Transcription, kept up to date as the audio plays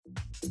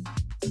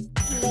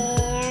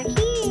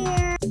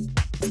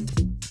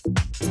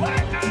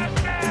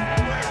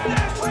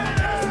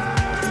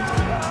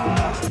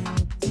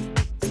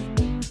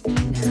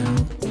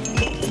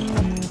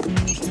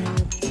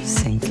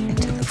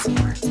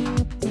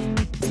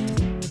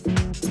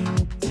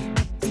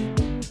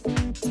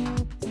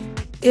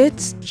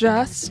It's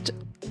just,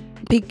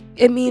 I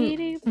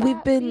mean,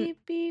 we've been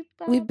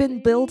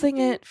building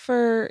it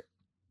for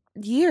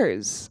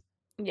years.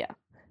 Yeah.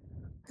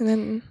 And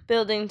then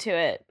building to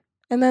it.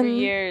 And then for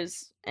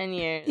years and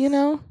years. You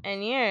know?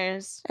 And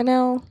years. I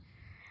know.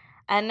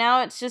 And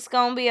now it's just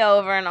gonna be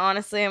over, and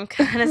honestly, I'm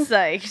kind of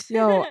psyched.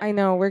 Yo, I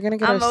know. We're gonna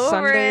get our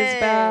Sundays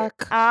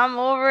back. I'm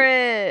over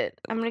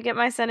it. I'm gonna get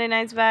my Sunday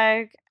nights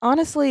back.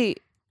 Honestly,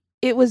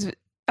 it was...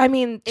 I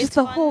mean, just it's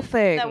the whole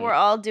thing. That we're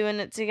all doing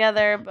it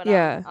together, but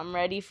yeah. I'm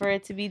ready for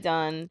it to be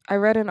done. I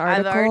read an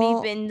article. I've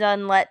already been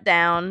done let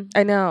down.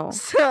 I know.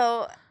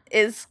 So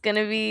it's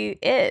gonna be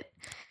it.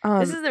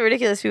 This is the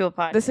Ridiculous People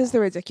podcast. This is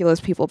the Ridiculous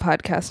People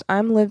podcast.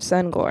 I'm Liv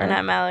Sengor. And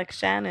I'm Alex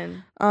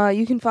Shannon.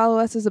 You can follow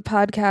us as a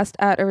podcast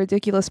at A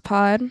Ridiculous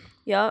Pod.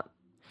 Yup.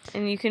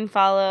 And you can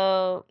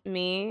follow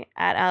me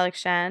at Alex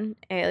Shan,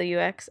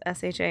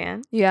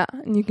 ALUXSHAN. Yeah,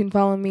 and you can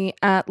follow me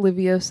at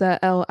Liviosa,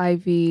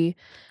 LIVIOSAH.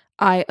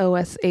 I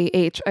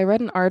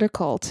read an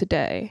article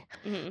today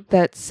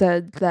that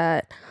said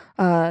that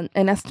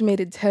an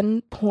estimated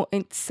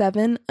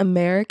 10.7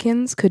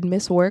 Americans could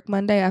miss work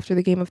Monday after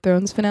the Game of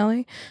Thrones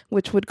finale,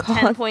 which would cause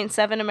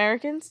 10.7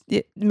 Americans?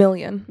 Yeah,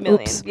 million.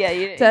 Oops. Yeah,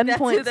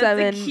 10.7.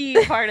 That's the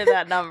key part of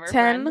that number. 10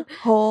 friend.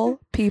 whole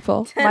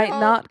people might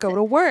not go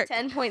to work.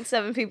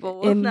 10.7 people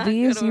will in not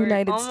these go to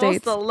United work.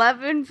 States. Almost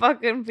 11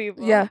 fucking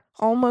people. Yeah,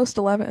 almost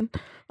 11.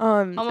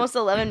 Almost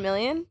 11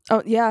 million?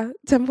 Oh yeah,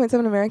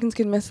 10.7 Americans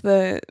can miss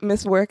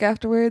work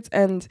afterwards,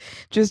 and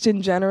just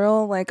in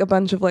general, like a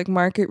bunch of like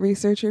market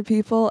researcher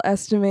people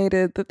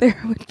estimated that there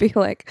would be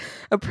like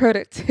a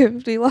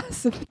productivity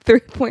loss of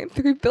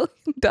 $3.3 billion.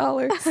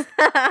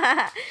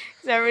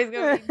 So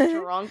everybody's gonna be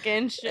drunk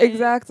and shit.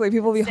 Exactly,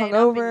 people will be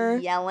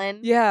hungover,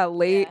 yelling,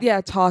 late,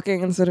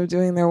 talking instead of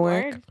doing their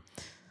work.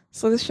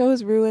 So this show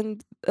has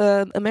ruined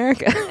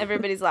America,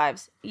 everybody's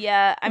lives.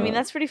 Yeah, I mean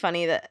that's pretty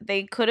funny that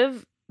they could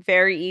have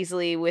very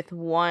easily with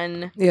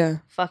one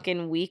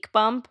fucking week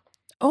bump.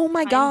 Oh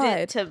my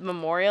god. To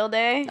Memorial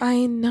Day.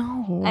 I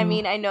know. I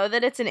mean, I know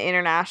that it's an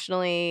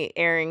internationally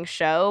airing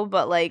show,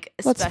 but like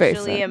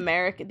especially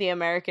the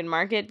American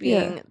market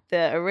being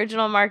the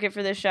original market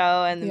for the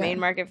show and the main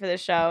market for the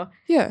show.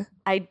 Yeah.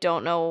 I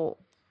don't know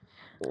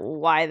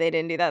why they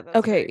didn't do that.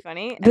 That's very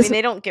funny. I mean,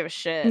 they don't give a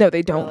shit. No,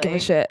 they don't give a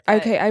shit.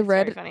 Okay, I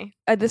read... funny.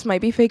 This might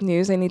be fake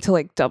news. I need to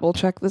like double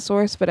check the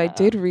source, but I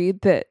did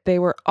read that they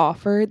were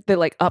offered that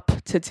like up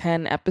to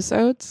 10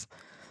 episodes.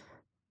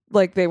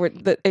 Like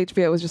that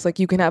HBO was just like,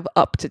 you can have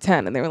up to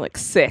 10, and they were like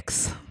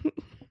 6.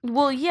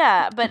 Well,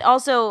 yeah, but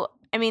also,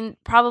 I mean,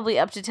 probably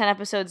up to 10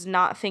 episodes,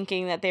 not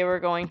thinking that they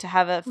were going to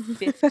have a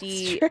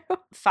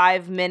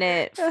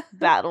 55-minute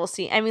battle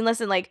scene. I mean,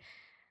 listen, like,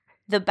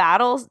 the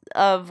Battle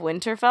of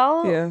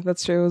Winterfell. Yeah,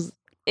 that's true.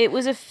 It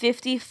was a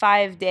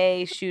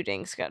 55-day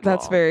shooting schedule.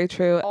 That's very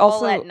true.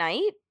 Also, at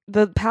night?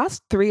 The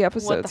past 3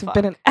 episodes have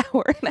been an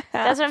hour and a half.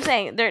 That's what I'm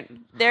saying.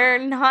 They're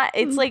not...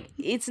 It's like...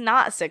 It's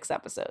not 6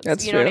 episodes.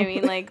 That's you know what I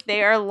mean? Like,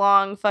 they are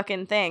long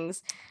fucking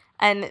things.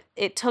 And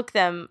it took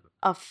them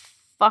a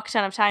fuck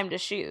ton of time to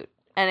shoot.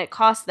 And it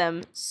cost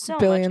them so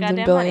billions much goddamn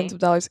and billions money. of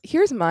dollars.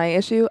 Here's my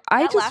issue.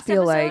 I just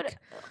feel like...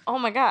 Oh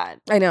my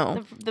god! I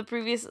know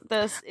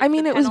I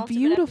mean, it was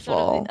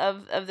beautiful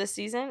of this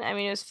season. I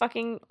mean, it was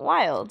fucking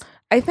wild.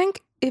 I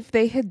think if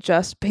they had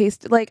just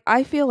paced, like,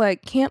 I feel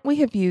like, can't we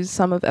have used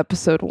some of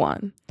episode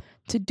 1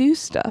 to do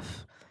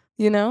stuff?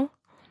 You know?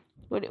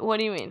 What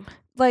do you mean?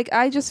 Like,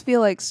 I just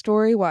feel like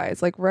story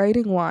wise, like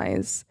writing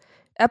wise,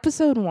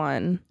 episode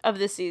 1 of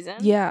this season.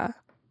 Yeah,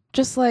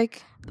 just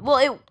like. Well,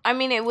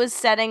 it was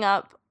setting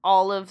up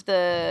all of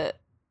the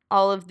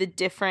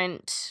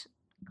different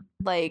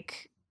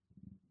like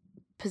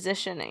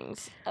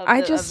positionings of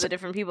the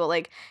different people.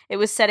 Like, it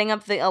was setting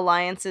up the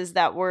alliances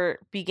that were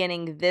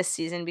beginning this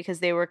season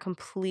because they were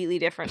completely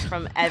different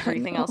from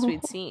everything else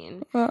we'd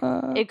seen.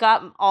 It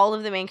got all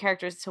of the main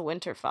characters to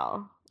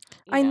Winterfell.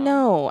 I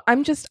know.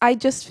 I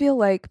just feel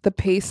like the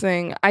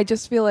pacing. I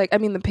just feel like, I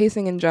mean, the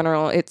pacing in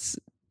general,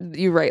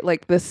 you're right,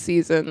 like this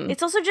season.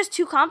 It's also just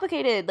too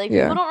complicated. Like,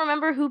 people don't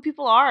remember who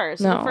people are.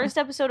 So the first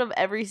episode of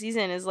every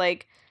season is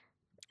like,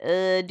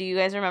 do you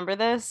guys remember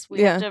this?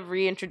 We have to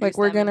reintroduce like,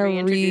 we're gonna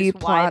reintroduce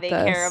why they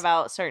this. care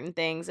about certain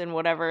things and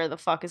whatever the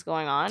fuck is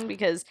going on,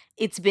 because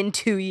it's been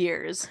 2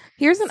 years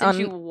since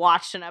you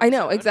watched an episode. I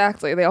know,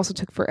 exactly. They also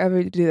took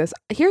forever to do this.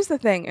 Here's the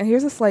thing, and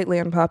here's a slightly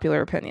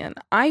unpopular opinion.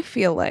 I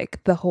feel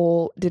like the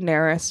whole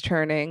Daenerys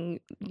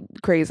turning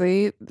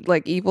crazy,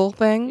 like evil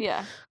thing,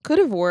 could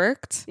have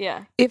worked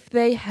if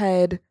they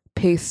had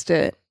paced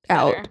it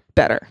out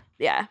better.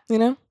 Yeah. You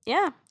know?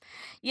 Yeah.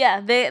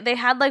 Yeah, they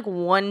had like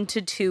 1 to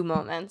 2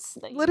 moments.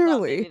 That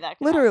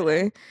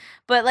literally.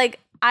 But like,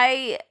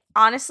 I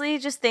honestly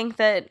just think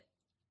that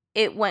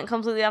it went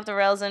completely off the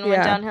rails and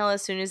went downhill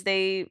as soon as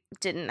they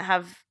didn't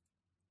have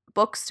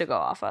books to go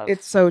off of.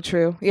 It's so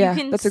true. Yeah,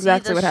 that's exactly what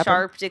happened. You can see the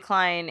sharp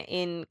decline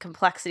in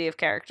complexity of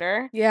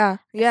character. Yeah.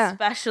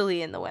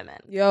 Especially in the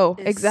women.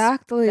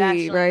 Exactly,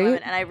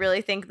 right? And I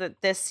really think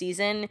that this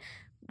season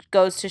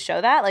goes to show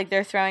that. Like,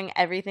 they're throwing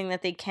everything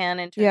that they can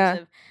in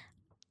terms of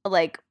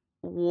like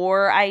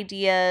war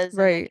ideas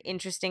right. and like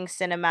interesting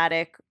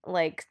cinematic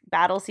like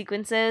battle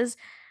sequences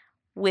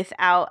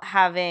without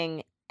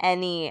having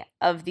any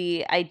of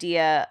the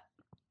idea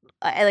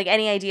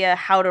any idea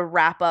how to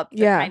wrap up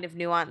the kind of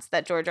nuance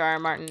that George R. R.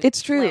 Martin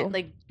it's true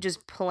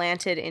just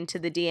planted into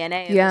the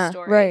DNA of the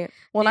story. Right.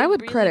 Well, I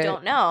would really credit.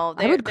 Don't know.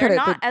 I would credit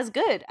they're not as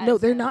good. No,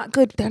 they're not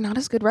good. They're not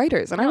as good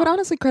writers, and I would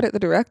honestly credit the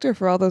director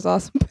for all those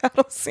awesome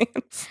battle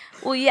scenes.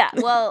 Well, yeah.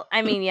 Well,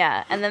 I mean,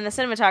 yeah, and then the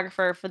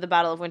cinematographer for the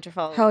Battle of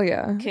Winterfell. Hell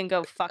yeah. Can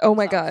go fuck. Oh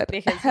my god.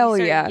 Because hell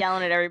he started yeah.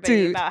 yelling at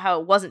everybody about how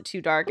it wasn't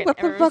too dark. And what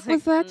the fuck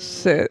was that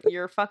shit?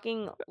 You're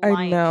fucking lying.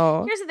 I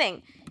know. Here's the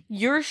thing.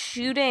 You're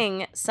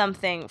shooting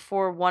something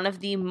for one of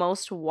the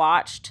most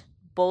watched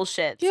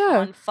bullshits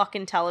on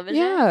fucking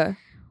television. Yeah.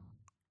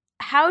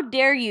 How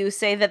dare you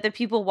say that the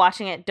people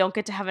watching it don't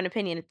get to have an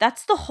opinion?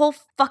 That's the whole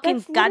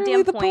fucking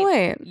goddamn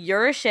point.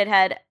 You're a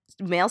shithead.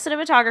 Male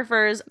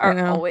cinematographers are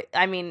always,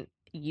 I mean,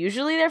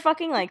 usually they're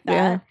fucking like that.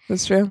 Yeah,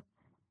 that's true.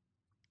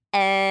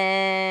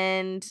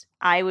 And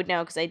I would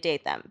know because I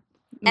date them.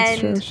 That's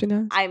true, she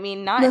knows. I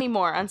mean, not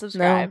anymore.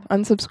 Unsubscribe. No,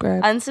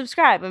 unsubscribe.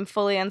 Unsubscribe. I'm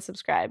fully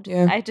unsubscribed.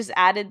 Yeah. I just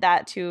added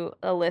that to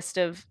a list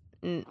of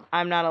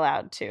I'm not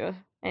allowed to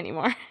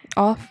anymore.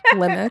 Off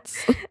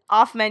limits.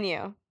 Off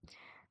menu.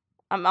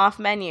 I'm off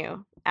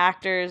menu.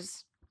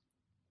 Actors,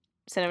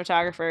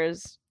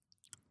 cinematographers,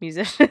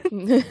 musicians.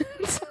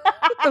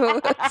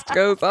 The list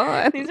goes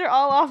on. These are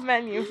all off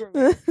menu for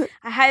me.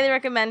 I highly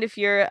recommend if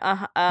you're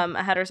a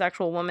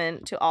heterosexual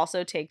woman to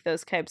also take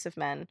those types of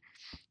men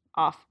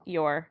off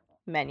your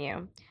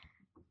menu.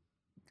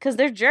 Because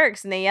they're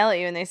jerks and they yell at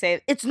you and they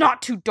say, it's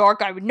not too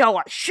dark, I would know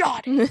I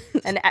shot it.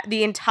 And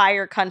the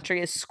entire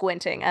country is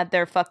squinting at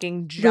their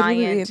fucking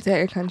giant the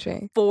entire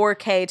country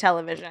 4K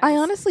television. I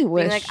honestly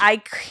wish. Like, I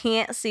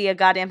can't see a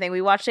goddamn thing.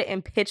 We watched it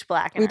in pitch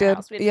black in our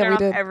house. We had to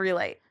turn off every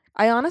light.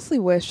 I honestly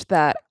wish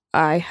that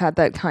I had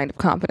that kind of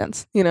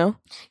confidence, you know?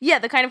 Yeah,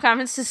 the kind of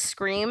confidence to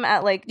scream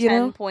at like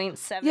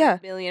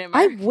 10.7 billion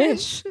Americans. I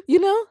wish, you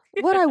know,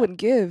 what I would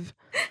give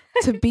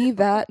to be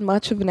that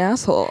much of an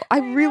asshole. I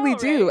really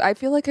do. Right? I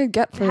feel like I'd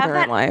get further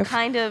in life.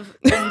 Kind of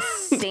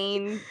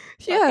insane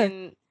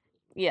fucking,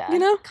 you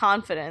know,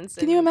 confidence.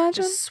 Can you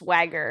imagine? Just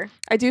swagger.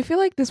 I do feel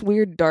like this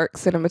weird dark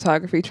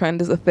cinematography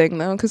trend is a thing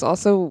though, because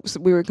also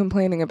we were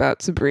complaining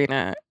about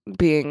Sabrina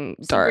being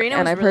dark,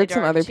 and I've heard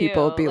some other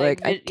people be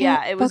like, I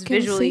can't it was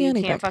visually you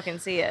can't fucking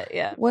see it.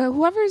 Yeah. Well,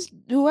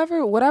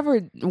 whatever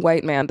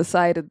white man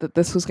decided that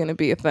this was going to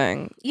be a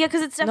thing. Yeah,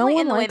 because it's definitely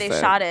in the way they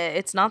shot it.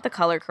 It's not the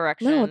color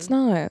correction. No, it's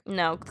not.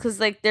 No, because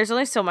like there's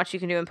only so much you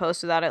can do in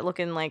post without it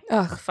looking like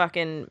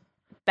fucking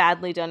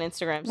badly done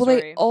Instagram story. Well,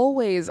 they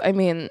always, I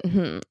mean,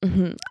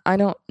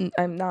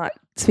 I'm not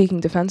speaking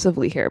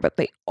defensively here, but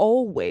they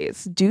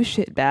always do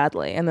shit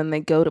badly and then they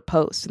go to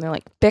post and they're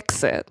like,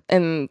 fix it.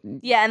 And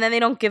yeah, and then they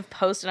don't give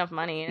post enough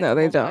money. No,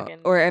 they don't.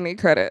 Or any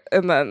credit.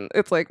 And then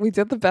it's like, we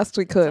did the best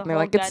we could. And they're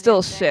like, it's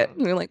still shit.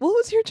 And you're like, well, it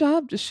was your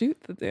job to shoot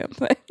the damn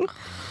thing.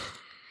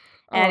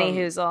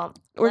 Anywho's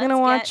we're gonna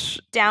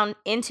watch down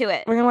into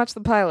it. We're gonna watch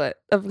the pilot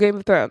of Game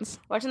of Thrones.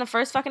 Watching the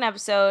first fucking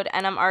episode,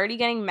 and I'm already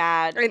getting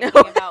mad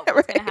about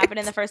what's gonna happen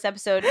in the first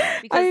episode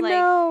because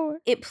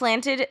it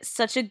planted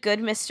such a good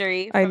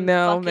mystery from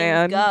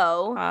fucking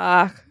go,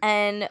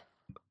 and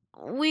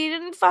we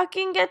didn't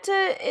fucking get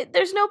to.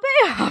 There's no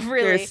payoff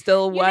really. There's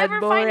still one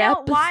never more find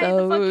out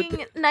episode. why the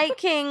fucking Night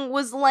King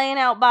was laying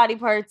out body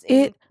parts.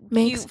 It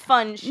makes cute,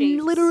 fun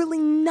shapes. Literally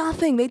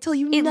nothing. They tell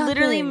you nothing. It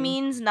literally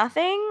means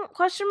nothing?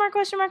 Question mark,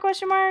 question mark,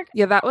 question mark.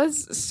 Yeah, that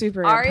was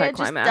super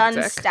anticlimactic. Arya just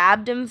done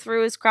stabbed him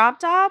through his crop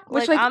top.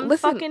 Which, like I'm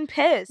fucking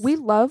pissed. We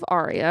love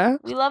Arya.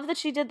 We love that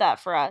she did that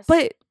for us.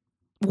 But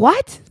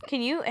what?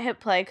 Can you hit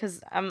play?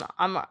 Because I'm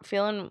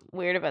feeling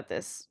weird about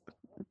this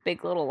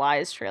Big Little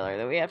Lies trailer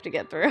that we have to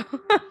get through.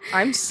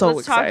 I'm so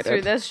Let's excited. Talk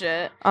through this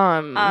shit.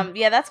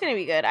 Yeah, that's gonna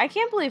be good. I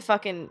can't believe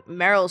fucking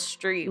Meryl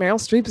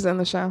Streep is in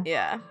the show.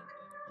 Yeah.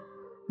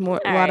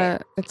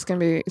 It's gonna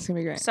be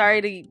great.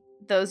 Sorry to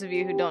those of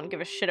you who don't give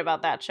a shit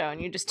about that show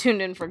and you just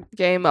tuned in for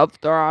Game of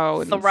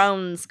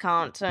Thrones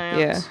content.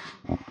 Yeah.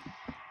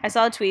 I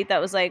saw a tweet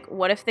that was like,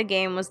 what if the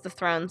game was the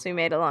thrones we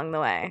made along the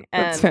way?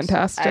 And that's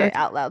fantastic. I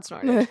out loud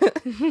snorted.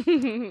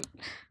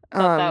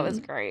 Thought that was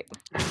great.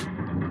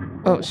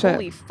 Oh shit.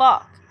 Holy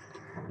fuck.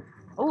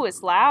 Oh,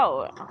 it's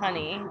loud,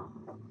 honey.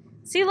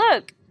 See,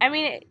 look. I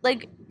mean,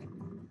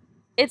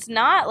 it's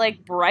not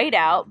like bright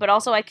out, but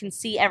also I can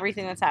see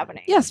everything that's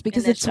happening. Yes,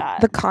 because it's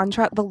the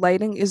contrast, the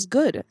lighting is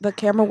good. The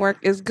camera work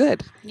is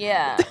good.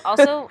 Yeah.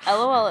 Also,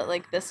 LOL at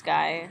like this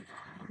guy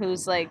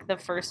who's like the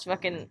first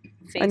fucking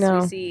face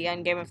we see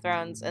on Game of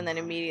Thrones and then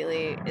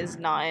immediately is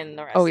not in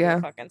the rest of the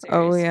fucking series.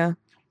 Oh yeah.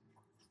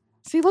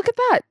 See, look at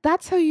that.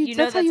 That's how you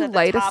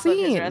light a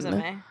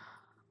scene.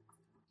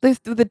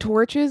 The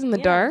torches in the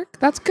dark.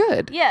 That's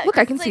good. Yeah. Look,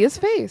 I can see his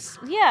face.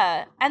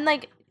 Yeah, and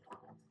like.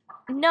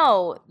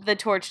 No, the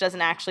torch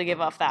doesn't actually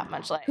give off that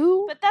much light.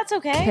 But that's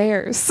okay.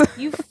 Cares?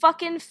 You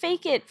fucking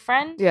fake it,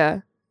 friend. Yeah.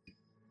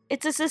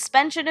 It's a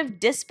suspension of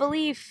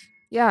disbelief.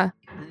 Yeah.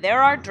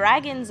 There are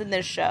dragons in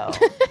this show.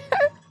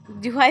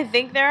 Do I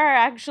think there are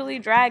actually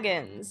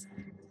dragons?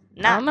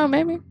 Nah. I don't know,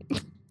 maybe.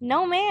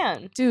 No,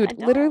 man. Dude,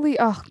 literally,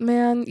 oh,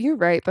 man, you're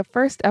right. The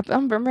first episode,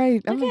 I'm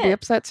going to be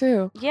upset,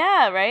 too.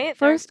 Yeah, right?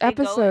 First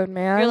episode,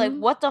 man. You're like,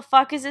 what the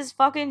fuck is this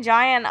fucking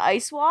giant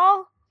ice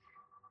wall?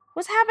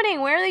 What's happening?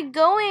 Where are they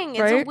going?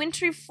 It's a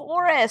wintry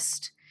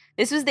forest.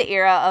 This was the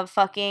era of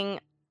fucking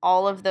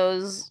all of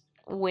those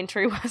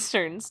wintry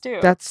westerns, too.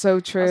 That's so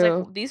true. I was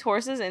like, these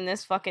horses in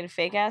this fucking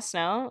fake-ass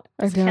snow?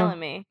 It's killing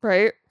me.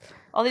 Right?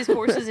 All these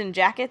horses in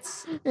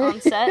jackets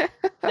on set.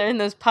 They're in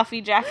those puffy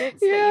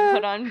jackets that you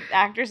put on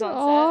actors on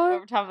set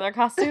over top of their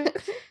costume.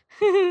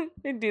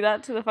 They do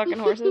that to the fucking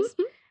horses.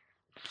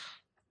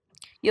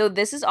 Yo,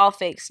 this is all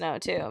fake snow,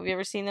 too. Have you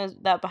ever seen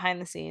that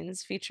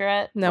behind-the-scenes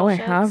featurette? No, I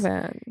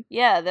haven't.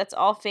 Yeah, that's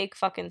all fake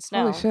fucking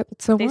snow. Holy shit,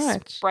 that's so much. They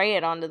spray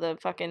it onto the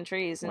fucking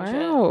trees and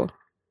shit.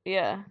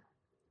 Yeah.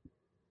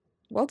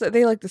 Well,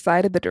 they,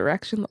 decided the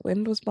direction the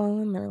wind was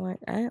blowing. They're like,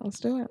 all right, let's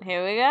do it.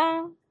 Here we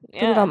go. Yeah.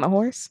 Put it on the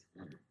horse.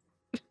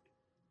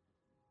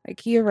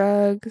 IKEA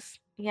rugs.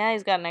 Yeah,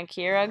 he's got an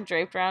IKEA rug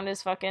draped around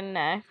his fucking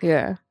neck.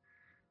 Yeah.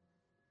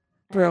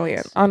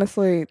 Brilliant.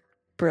 Honestly,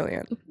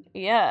 brilliant.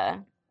 Yeah.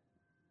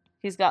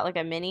 He's got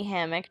a mini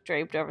hammock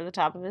draped over the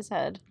top of his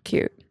head.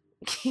 Cute.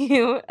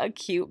 A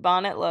cute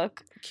bonnet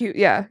look. Cute,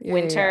 yeah.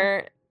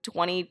 Winter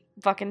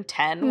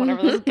 2010,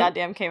 whenever this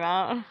goddamn came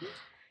out.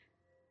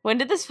 When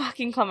did this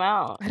fucking come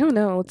out? I don't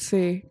know. Let's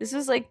see. This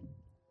was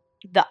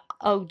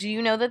do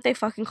you know that they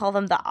fucking call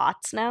them the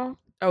aughts now?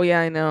 Oh,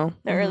 yeah, I know.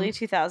 The early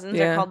 2000s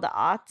are called the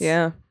aughts.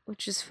 Yeah.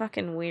 Which is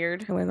fucking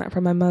weird. I learned that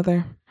from my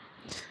mother.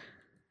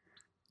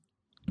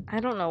 I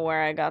don't know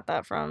where I got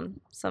that from.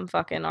 Some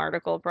fucking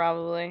article,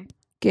 probably.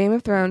 Game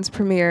of Thrones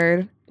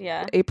premiered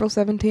April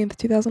 17th,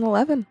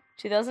 2011.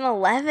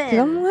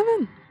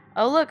 2011?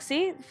 Oh, look,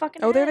 see?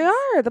 Fucking there they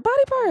are, the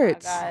body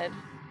parts. Oh, my God.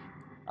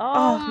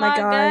 Oh, my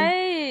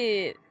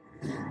God.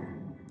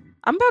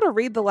 I'm about to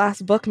read the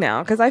last book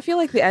now, because I feel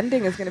like the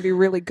ending is going to be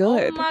really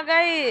good. Oh, my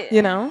God.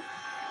 You know?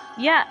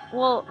 Yeah,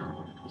 well,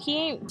 he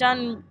ain't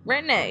done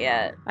written it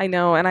yet. I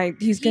know, and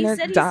he's going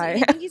to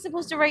die. He's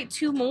supposed to write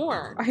 2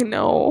 more. I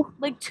know.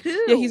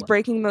 2? Yeah, he's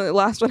breaking the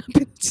last one up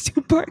into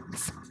 2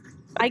 parts.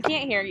 I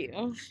can't hear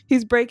you.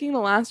 He's breaking the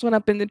last one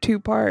up into 2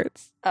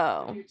 parts.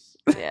 Oh,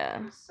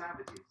 yeah.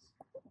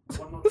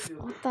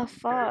 What the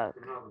fuck?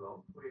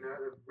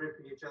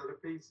 Ripping each other to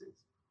pieces.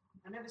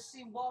 I never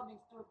seen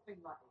wildlings do a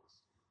thing like this.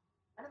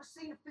 I never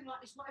seen a thing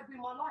like this not ever in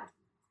my life.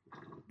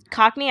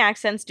 Cockney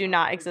accents do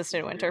not exist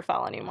in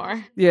Winterfell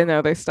anymore. Yeah,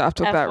 no, they stopped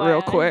with that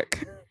real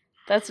quick.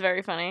 That's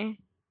very funny.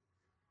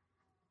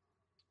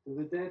 Do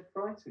the dead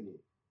frighten you?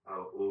 Our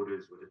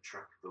orders were to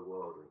track the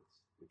wildlings.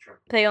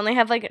 They only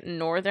have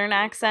northern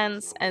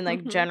accents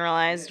and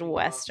generalized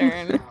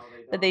western,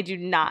 but they do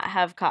not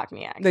have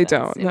Cockney accents. They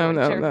don't.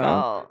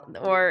 No.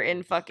 Or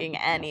in fucking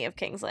any of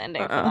King's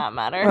Landing for that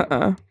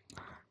matter.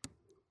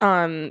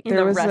 In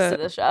the rest of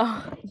the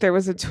show. There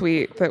was a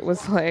tweet that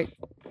was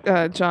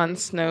Jon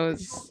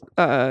Snow's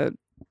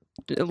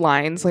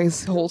lines,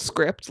 his whole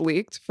script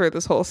leaked for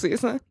this whole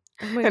season.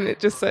 And it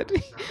just said,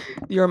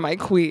 "You're my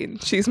queen.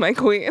 She's my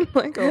queen."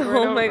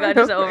 Oh my God,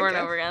 just over and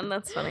over again.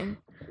 That's funny.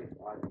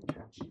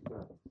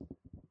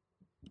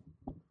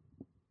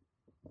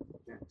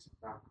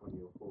 Back on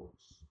your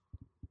horse.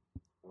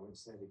 I won't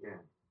say it again.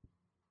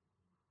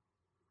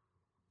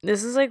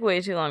 This is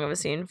way too long of a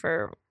scene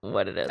for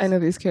what it is. I know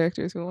these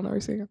characters, we will never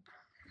see them.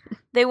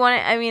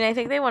 I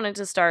think they wanted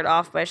to start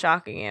off by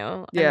shocking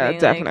you. Yeah,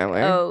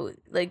 definitely.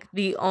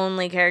 The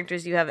only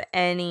characters you have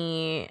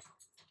any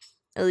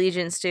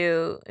allegiance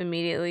to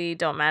immediately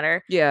don't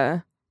matter.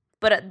 Yeah.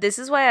 But this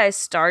is why I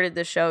started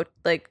the show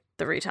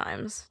 3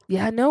 times.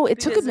 Yeah, no,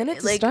 it took a minute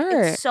to start.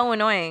 It's so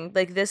annoying.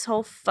 This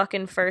whole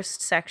fucking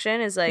first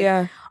section is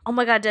oh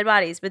my God, dead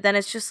bodies. But then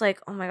it's just oh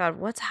my God,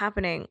 what's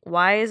happening?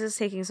 Why is this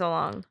taking so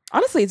long?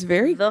 Honestly, it's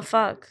the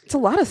fuck. It's a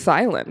lot of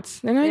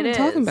silence. They're not even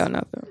talking about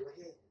nothing.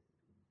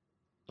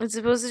 It's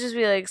supposed to just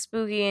be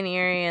spooky and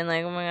eerie and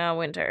oh my God,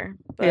 winter.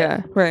 But,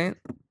 yeah, right.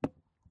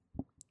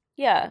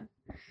 Yeah.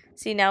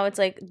 See, now it's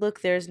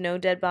look, there's no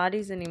dead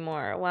bodies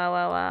anymore.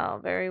 Wow.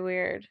 Very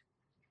weird.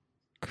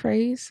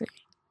 Crazy.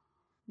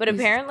 But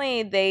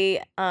apparently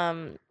they,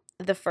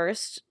 the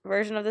first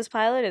version of this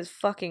pilot is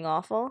fucking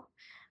awful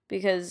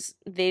because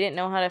they didn't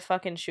know how to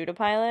fucking shoot a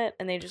pilot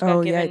and they just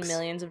got given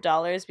millions of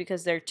dollars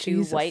because they're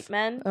 2 white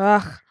men.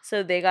 Ugh.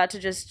 So they got to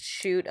just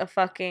shoot a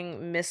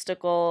fucking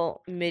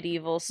mystical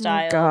medieval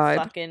style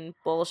fucking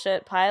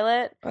bullshit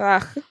pilot.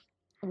 Ugh.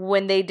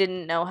 When they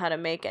didn't know how to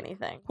make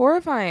anything.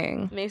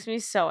 Horrifying. Makes me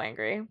so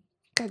angry.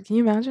 God, can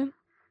you imagine?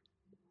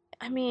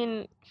 I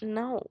mean,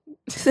 no.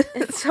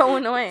 It's so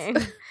annoying.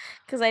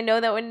 Because I know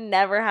that would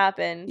never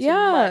happen to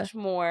much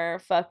more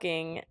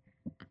fucking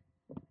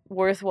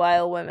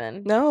worthwhile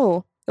women.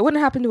 No. It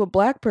wouldn't happen to a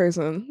black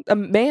person. A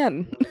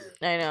man.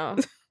 I know.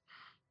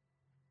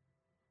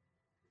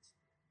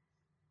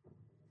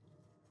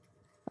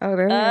 Oh,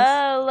 there he is.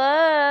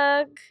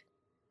 Oh, look.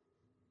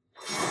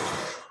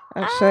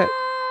 Oh, shit.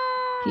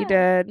 He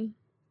dead.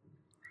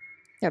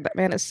 Yeah, that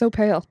man is so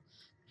pale.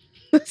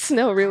 The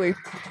snow really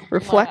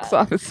reflects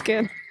off his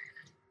skin.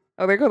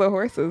 Oh, there go the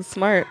horses.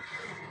 Smart.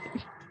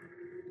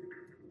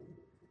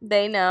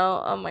 They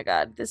know. Oh my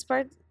god, this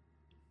part,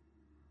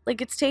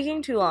 like, it's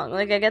taking too long.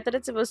 Like, I get that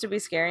it's supposed to be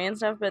scary and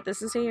stuff, but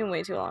this is taking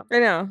way too long. I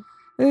know.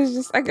 It's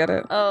just, I get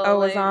it. Oh,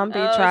 like, a zombie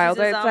child.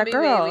 She's a It's zombie that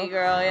girl. baby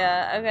girl.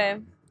 Yeah. Okay.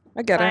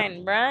 I get Fine,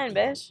 it. Brian,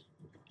 bitch.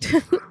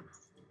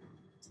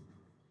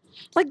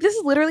 Like, this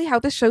is literally how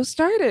the show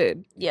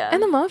started. Yeah.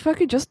 And the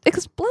motherfucker just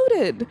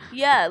exploded.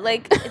 Yeah,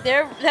 like,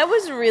 that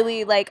was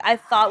really, like, I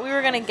thought we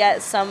were gonna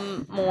get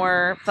some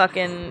more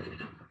fucking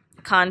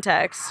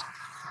context.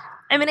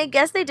 I mean, I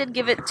guess they did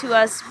give it to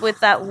us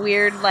with that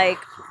weird, like,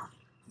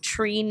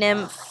 tree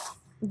nymph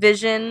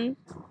vision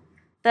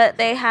that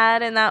they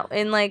had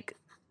in like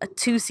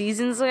 2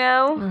 seasons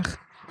ago. Ugh.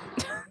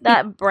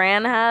 That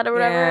Bran had or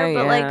whatever. Yeah,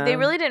 but like, yeah. they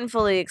really didn't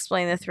fully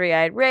explain the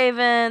 3-eyed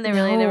raven. They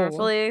really never No.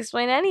 fully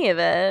explained any of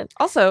it.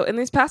 Also, in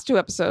these past 2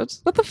 episodes,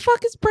 what the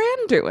fuck is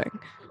Bran doing?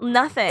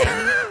 Nothing.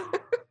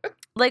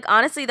 Like,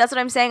 honestly, that's what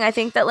I'm saying. I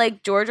think that,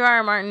 like, George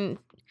R.R. Martin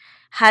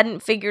hadn't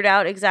figured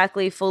out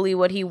exactly fully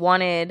what he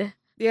wanted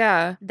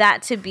Yeah.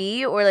 that to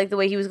be, or like the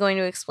way he was going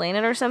to explain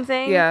it or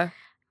something. Yeah.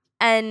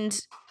 And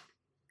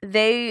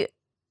the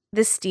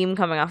steam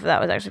coming off of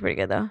that was actually pretty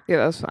good, though. Yeah,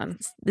 that was fun.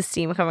 The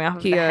steam coming off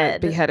of He the head.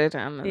 beheaded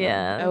him. And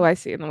Yeah. then, I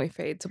see. And then we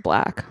fade to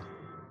black.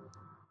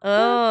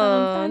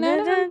 Oh.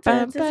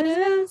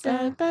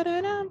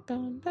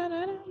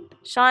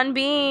 Sean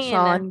Bean.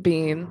 Sean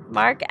Bean.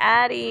 Mark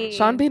Addy.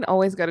 Sean Bean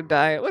always got to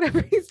die at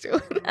whatever he's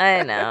doing.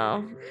 I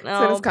know. in his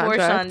Oh, poor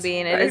contract. Sean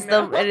Bean. I It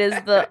is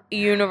the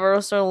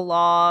universal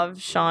law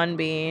of Sean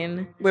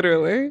Bean.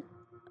 Literally.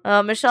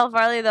 Michelle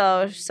Farley,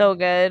 though, so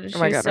good. She's Oh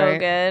my God, so right?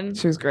 good.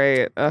 She was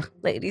great. Ugh.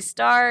 Lady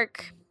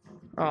Stark.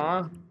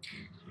 Aw.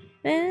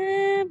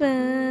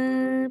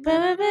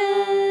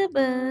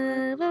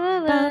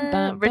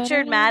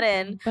 Richard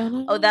Madden.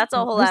 Oh, that's a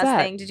whole Who's ass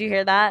that? thing. Did you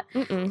hear that?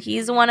 Mm-mm.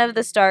 He's one of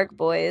the Stark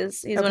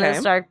boys. He's one of Okay. the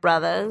Stark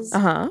brothers.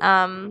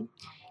 Uh-huh.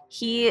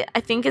 He,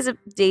 I think, is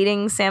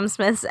dating Sam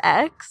Smith's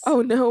ex.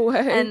 Oh, no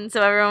way. And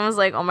so everyone was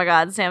like, oh my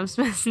god, Sam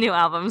Smith's new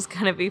album's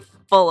gonna be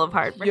full of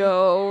heartbreak.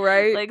 Yo,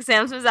 right? Like,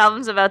 Sam Smith's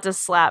album's about to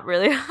slap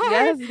really hard.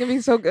 Yes, it's going to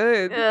be so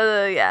good.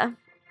 Yeah.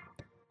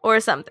 Or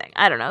something.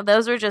 I don't know.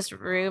 Those were just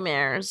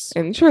rumors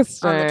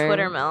Interesting. on the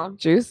Twitter mill.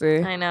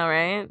 Juicy. I know,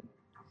 right?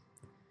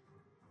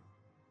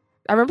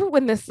 I remember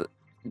when this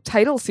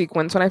title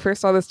sequence, when I first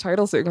saw this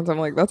title sequence, I'm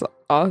like, that's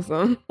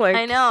awesome. Like,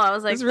 I know. I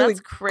was like, this is really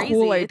that's crazy.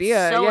 cool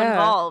idea. It's so Yeah.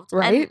 involved.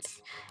 Right?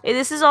 And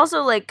this is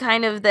also like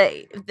kind of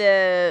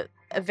the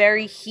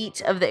very heat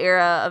of the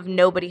era of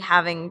nobody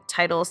having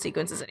title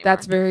sequences anymore.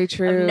 That's very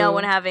true. Of no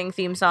one having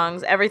theme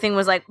songs. Everything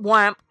was like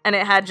whamp, and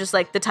it had just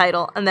like the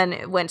title, and then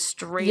it went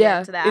straight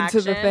into the action.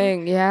 into the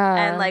thing. Yeah.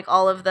 And like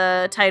all of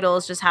the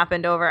titles just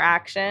happened over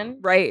action.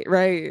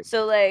 Right.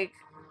 So like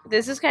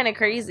this is kind of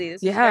crazy.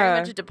 This is very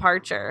much a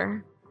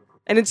departure.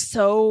 And it's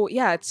so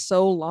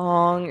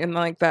long, and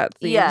like that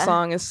theme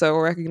song is so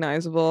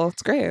recognizable.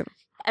 It's great.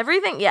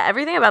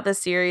 Everything about this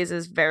series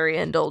is very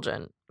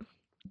indulgent.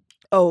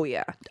 Oh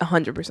yeah,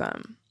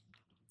 100%.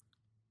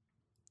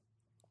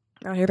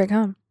 Oh, here they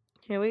come.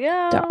 Here we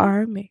go. The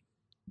army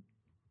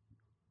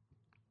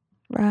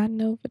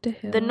riding over the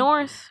hill. The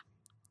North.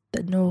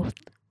 The North.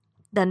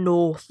 The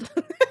North.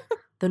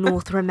 The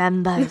North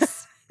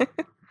remembers.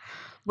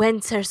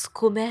 Winter's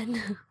coming.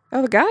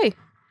 Oh, the guy.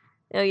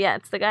 Oh yeah,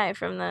 it's the guy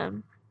from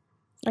the.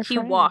 Our He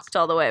friends. walked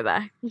all the way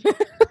back.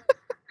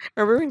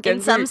 Remember when Gendry,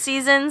 In some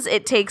seasons,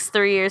 it takes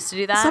 3 years to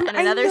do that, and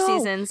in other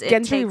seasons, it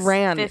Gendry takes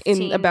ran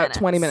 15 in about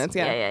 20 minutes.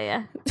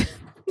 Yeah. Yeah.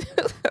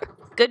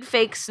 Good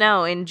fake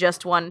snow in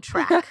just one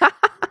track.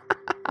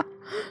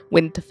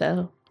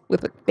 Winterfell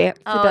with a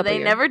fancy Oh, they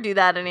W. never do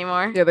that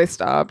anymore. Yeah, they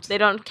stopped. They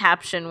don't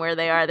caption where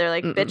they are. They're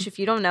like, bitch, if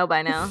you don't know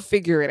by now.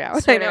 Figure it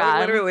out. Swear I to know, God.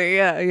 literally.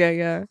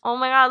 Yeah. Oh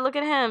my god, look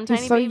at him. He's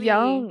Tiny so baby.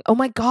 young. Oh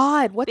my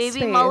god, what's Baby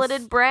space?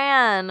 mulleted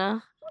Bran.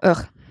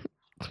 Ugh.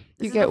 This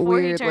You is get before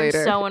he weird turns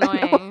later. so I know.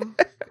 annoying.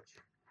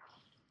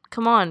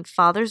 Come on,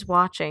 father's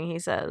watching, he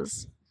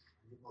says.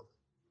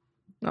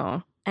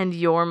 No. And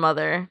your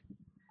mother.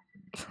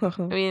 I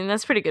mean,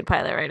 that's pretty good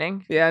pilot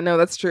writing. Yeah, no,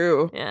 that's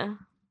true. Yeah.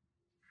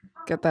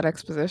 Get that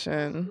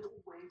exposition.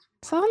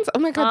 Sounds. Oh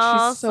my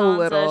god, she's so Sansa,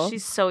 little.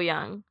 She's so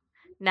young.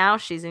 Now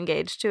she's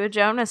engaged to a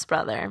Jonas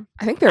brother.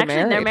 I think they're Actually,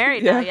 married. they're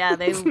married now. Yeah,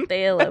 they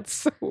eloped. That's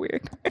so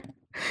weird.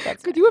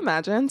 That's Could you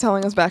imagine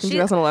telling us back in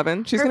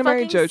 2011 she's her gonna marry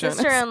fucking Joe Jonas?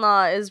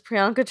 sister-in-law is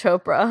Priyanka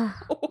Chopra.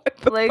 What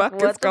the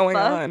fuck is going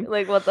on?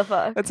 Like, what the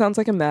fuck? That sounds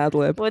like a Mad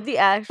Lib. What the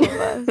actual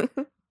fuck?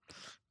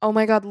 Oh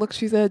my god, look,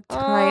 she's a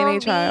tiny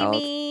child.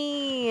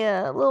 Baby.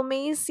 Little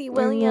Macy I know.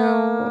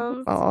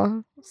 Williams.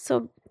 Aw.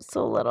 So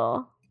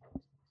little.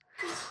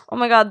 Oh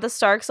my god, the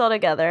Starks all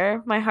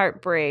together. My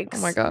heart breaks.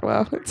 Oh my god,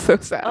 wow. It's so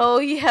sad. Oh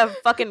yeah,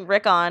 fucking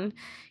Rickon.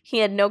 He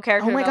had no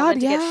character Oh my god,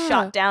 development to get yeah.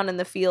 shot down in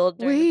the field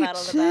during the Wait,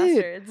 Battle of the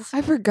shit. Bastards.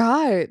 I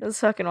forgot. It was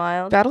fucking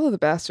wild. Battle of the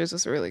Bastards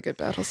was a really good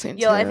battle scene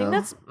Yo, too. I think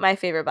that's my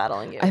favorite battle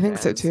in Game of I think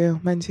so Thrones. too.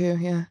 Mine too,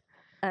 yeah.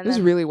 And It was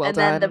then- really well and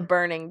done. then the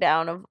burning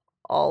down of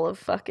all of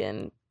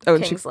fucking Oh,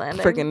 and she King's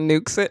Landing. freaking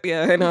nukes it.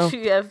 Yeah, I know.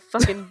 Yeah,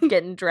 fucking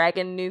getting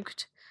dragon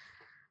nuked.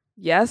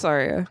 Yes,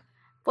 Arya.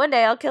 One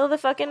day I'll kill the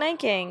fucking Night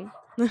King.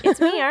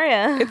 It's me,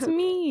 Arya. It's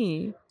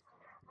me.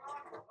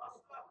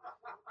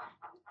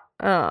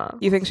 Oh.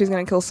 You think she's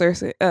gonna kill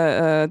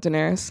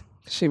Daenerys?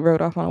 She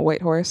rode off on a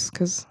white horse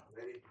because.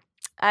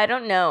 I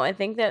don't know. I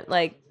think that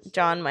like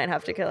Jon might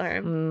have to kill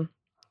her.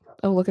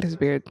 Oh, look at his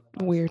beard.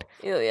 Weird.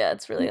 Ew, yeah,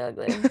 it's really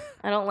ugly.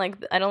 I don't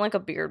like a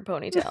beard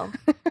ponytail.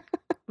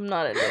 I'm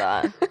not into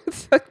that.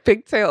 It's like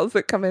pigtails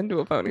that come into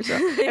a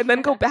ponytail and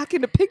then go back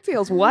into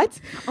pigtails. What?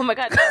 Oh my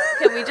god.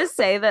 Can we just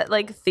say that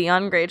like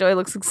Theon Greyjoy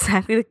looks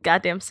exactly the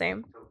goddamn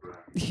same?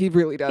 He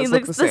really does. He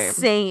look looks the the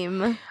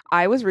same.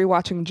 I was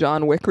rewatching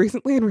John Wick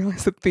recently and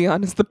realized that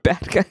Theon is the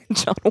bad guy in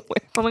John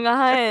Wick. Oh my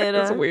god.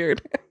 That's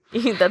weird.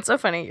 That's so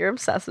funny. You're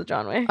obsessed with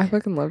John Wick. I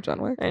fucking love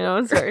John Wick. I know,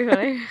 it's very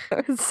funny.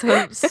 It's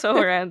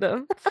so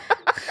random.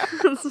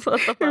 What the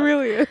fuck? It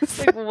really is.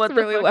 Like, what It's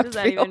the really fuck left does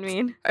that field. even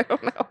mean? I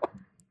don't know.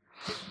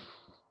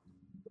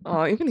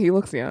 Oh, even he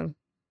looks young.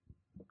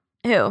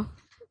 Who?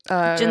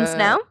 Jon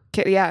Snow?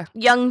 Yeah.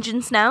 Young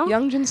Jon Snow?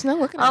 Young Jon Snow.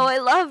 Look at him. Oh, I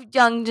love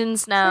young Jon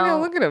Snow. I know,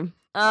 look at him.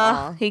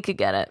 Aw. He could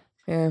get it.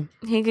 Yeah.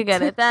 He could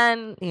get it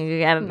then. He could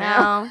get it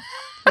now.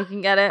 He can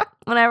get it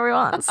whenever he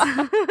wants.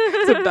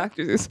 It's a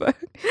Dr. Seuss book.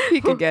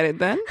 He can get it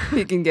then.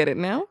 He can get it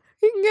now.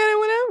 He can get it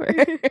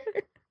whenever.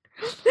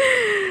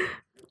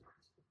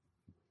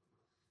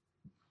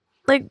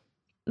 Like,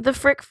 the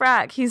frick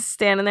frack. He's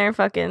standing there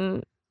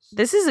fucking...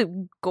 This is a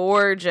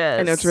gorgeous...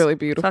 I know, it's really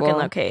beautiful. Fucking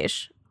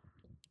location.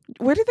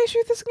 Where did they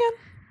shoot this again?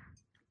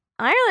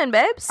 Ireland,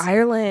 babes.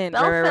 Ireland.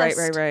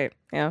 Belfast. Right.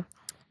 Yeah.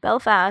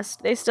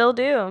 Belfast. They still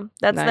do.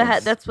 That's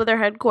Nice. That's where they're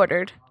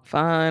headquartered.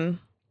 Fun.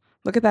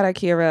 Look at that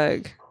IKEA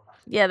rug.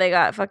 Yeah, they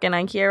got fucking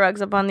IKEA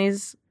rugs up on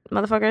these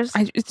motherfuckers.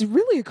 It's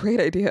really a great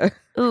idea.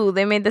 Ooh,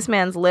 they made this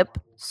man's lip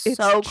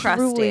so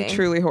crusty.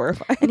 Truly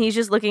horrifying. And he's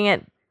just looking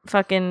at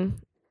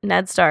fucking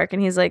Ned Stark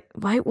and he's like,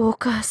 White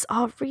Walkers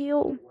are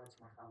real.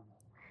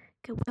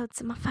 Good words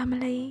in my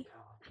family.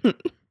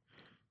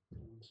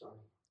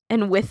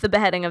 And with the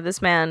beheading of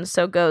this man,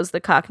 so goes the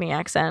Cockney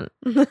accent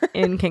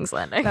in King's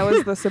Landing. That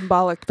was the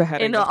symbolic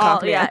beheading into of all,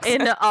 Cockney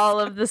accent. into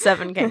all of the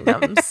Seven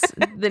Kingdoms,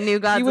 the new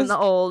gods and the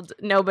old.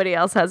 Nobody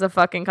else has a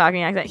fucking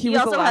Cockney accent. He was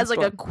the also has last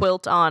like a one.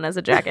 quilt on as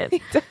a jacket.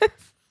 He does.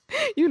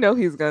 You know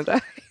he's gonna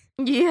die.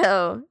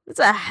 Yo, it's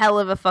a hell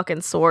of a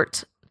fucking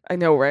sword. I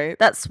know, right?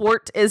 That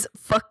sword is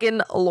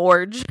fucking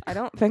large. I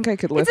don't think I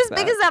could lift It's as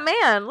big as that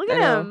man. Look I at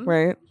know, him.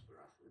 right?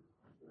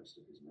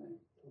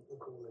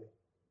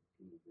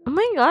 Oh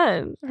my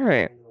god. All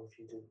right.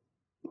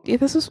 Yeah,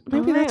 this is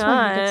maybe that's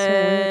why he gets so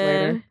weird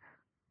later.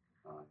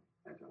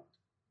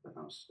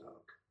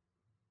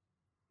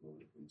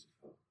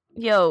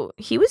 Yo,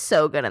 he was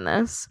so good in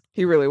this.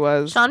 He really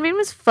was. Sean Bean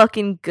was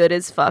fucking good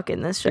as fuck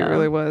in this show. He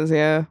really was,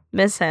 yeah.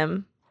 Miss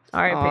him.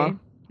 R.I.P.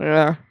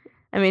 Yeah.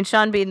 I mean,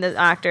 Sean Bean, the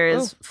actor,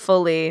 is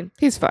fully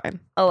He's fine.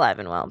 alive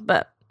and well,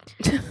 but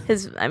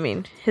his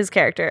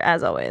character,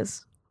 as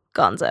always,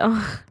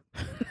 Gonzo.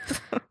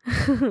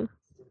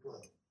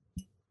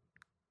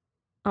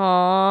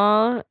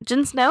 Aw,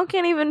 Jon Snow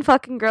can't even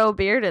fucking grow a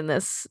beard in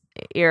this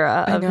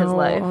era of his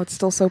life. Oh, it's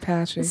still so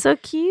patchy. It's so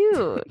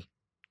cute.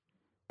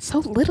 So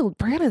little.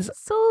 Bran is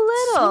So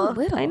little. So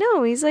little. I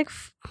know. He's like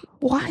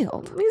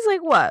wild. He's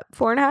like what?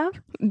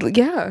 4.5?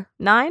 Yeah.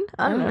 9?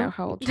 I don't know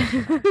how old.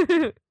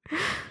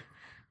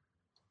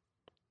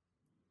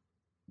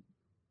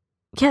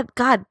 Yeah,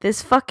 God,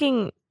 this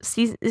fucking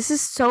season. This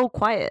is so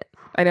quiet.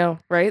 I know,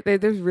 right?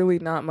 There's really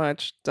not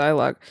much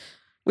dialogue,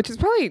 which is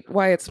probably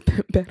why it's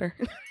better.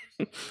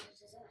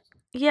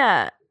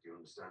 Yeah,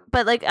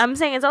 but like I'm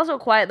saying, it's also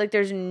quiet. Like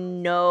there's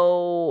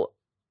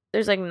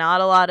like not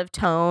a lot of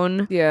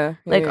tone. Yeah.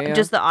 Like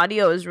just the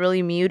audio is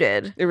really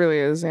muted. It really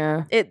is.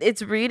 Yeah.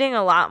 It's reading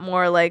a lot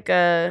more like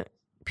a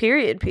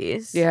period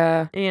piece.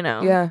 Yeah. You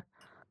know. Yeah.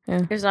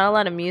 There's not a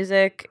lot of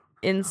music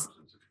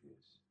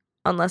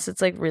unless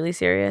it's like really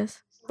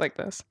serious. Like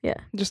this. Yeah.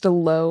 Just a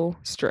low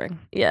string.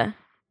 Yeah.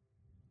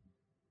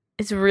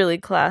 It's really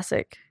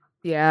classic.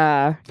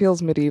 Yeah.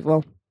 Feels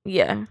medieval.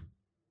 Yeah.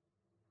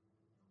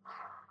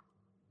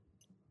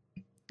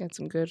 Got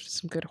some good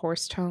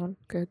horse tone.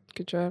 Good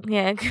job.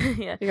 Yeah.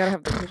 Yeah. You gotta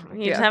have the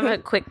You just have a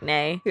quick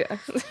neigh. Yeah.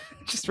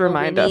 Just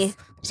remind us.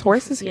 There's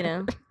horses You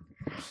here. know.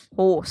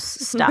 Horse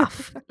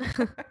stuff.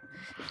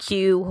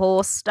 Cue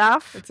horse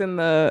stuff. It's in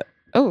the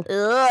Ugh.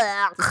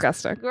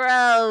 disgusting.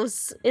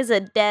 Gross. Is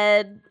a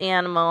dead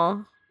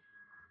animal.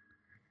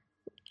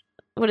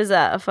 What is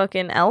that? A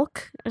fucking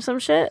elk or some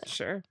shit?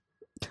 Sure.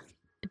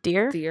 A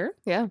deer? Deer?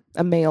 Yeah.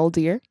 A male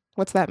deer.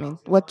 What's that mean?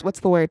 What's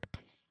the word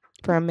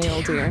for a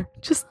male deer?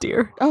 Just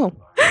deer. Oh.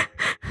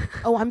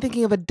 Oh, I'm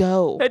thinking of a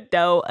doe. A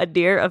doe, a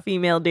deer, a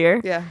female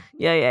deer. Yeah.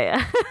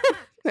 Yeah.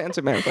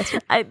 Answer my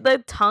question.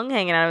 The tongue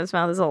hanging out of his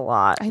mouth is a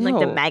lot. I Like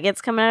the know.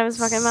 maggots coming out of his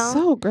fucking mouth.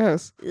 So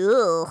gross.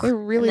 Ugh. They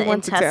really And the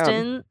went to town.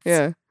 intestines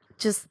Yeah.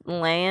 just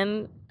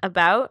laying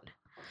about.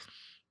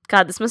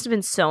 God, this must have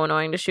been so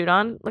annoying to shoot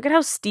on. Look at how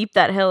steep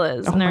that hill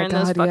is. Oh And they're my in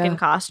those God, fucking yeah.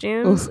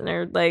 costumes. Oof. And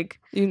they're like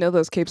You know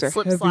those capes are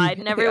slip heavy.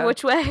 sliding every Yeah.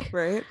 which way.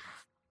 Right?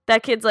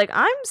 That kid's like,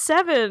 I'm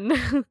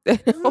 7. This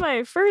is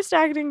my first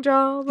acting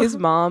job. His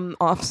mom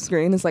off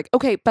screen is like,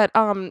 okay, but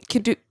can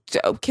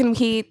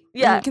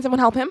someone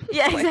help him?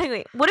 Yeah,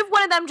 exactly. What if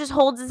one of them just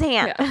holds his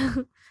hand? Yeah.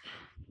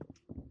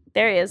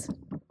 There he is.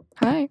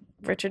 Hi.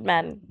 Richard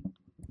Madden.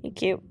 He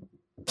cute.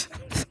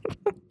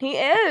 He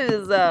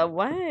is.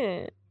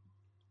 What?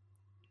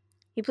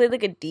 He played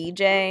like a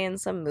DJ in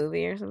some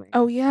movie or something.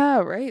 Oh yeah,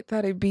 right.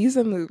 That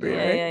Ibiza movie. Yeah,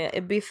 right? yeah.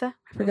 Ibiza.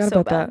 I forgot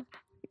about that.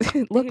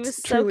 It looked he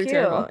was truly so cute.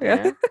 terrible.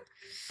 Yeah.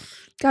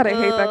 God, I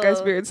hate that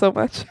guy's beard so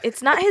much.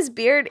 It's not his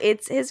beard.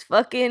 It's his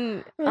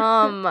fucking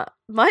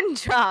mutton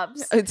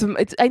chops.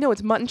 I know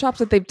it's mutton chops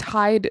that they've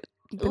tied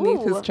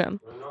beneath his chin.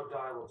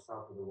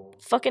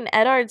 Fucking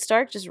Eddard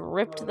Stark just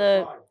ripped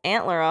the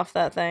antler off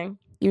that thing.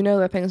 You know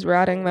that thing's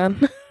rotting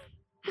then.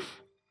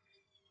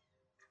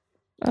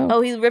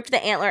 Oh, he ripped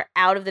the antler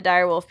out of the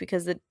direwolf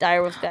because the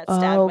direwolf got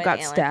stabbed by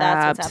the antler.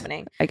 That's what's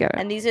happening. I get it.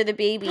 And these are the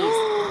babies,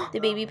 the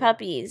baby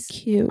puppies.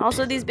 Cute.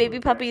 Also, these baby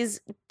puppies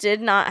did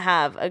not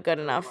have a good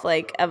enough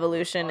like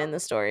evolution in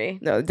the story.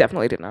 No,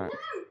 definitely did not.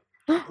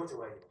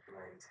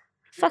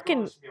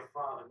 Fucking.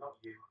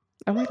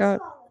 Oh my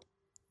god.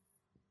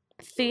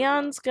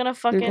 Theon's gonna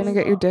fucking. You're gonna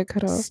get your dick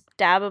cut off.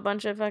 Stab a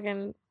bunch of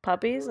fucking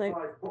puppies like.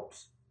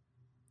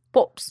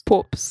 Pops.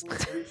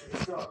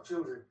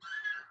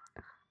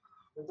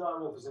 The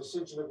direwolf is a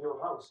citizen of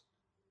your house.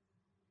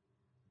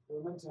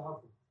 You're meant to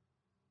have them.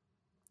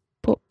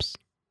 Pops.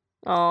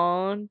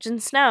 Oh, Jon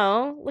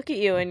Snow, look at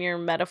you and your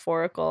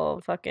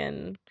metaphorical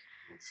fucking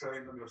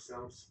Train them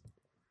yourselves.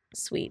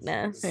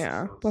 Sweetness.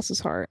 Yeah, bless his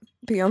heart.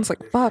 Theon's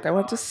like, fuck, I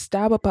want to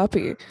stab a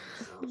puppy.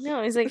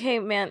 No, he's like, hey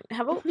man,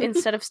 how about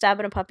instead of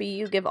stabbing a puppy,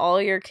 you give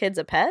all your kids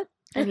a pet?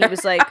 And he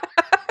was like,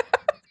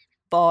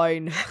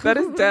 fine. That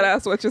is dead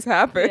ass what just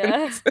happened.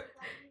 Yeah.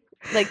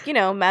 Like,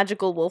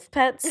 magical wolf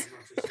pets.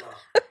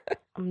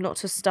 I'm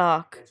not a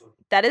Stark.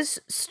 That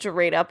is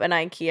straight up an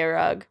IKEA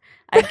rug.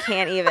 I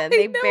can't even.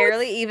 They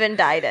barely even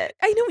dyed it.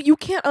 I know, you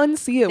can't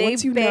unsee it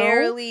once you know. They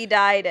barely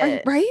dyed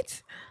it.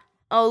 Right?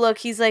 Oh, look,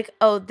 he's like,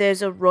 oh,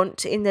 there's a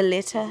runt in the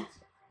litter.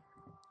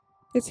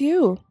 It's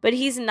you. But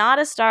he's not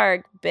a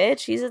Stark,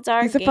 bitch. He's a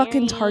Targaryen. He's a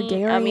fucking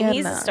Targaryen. I mean,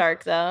 he's a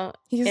Stark, though.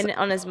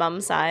 On his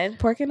mom's side.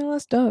 Porque no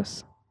las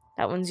dos.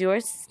 That one's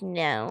yours?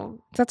 No.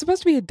 Is that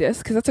supposed to be a diss?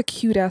 Because that's a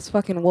cute ass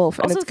fucking wolf,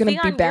 and also, it's gonna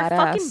Theon, be badass. Your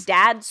fucking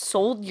dad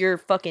sold your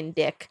fucking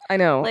dick. I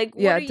know. Like,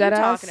 what are you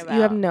talking about?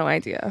 You have no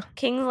idea.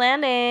 King's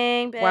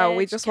Landing, bitch. Wow,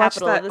 we just watched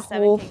that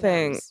whole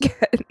thing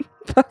get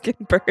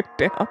fucking burned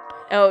down.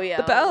 Oh yeah,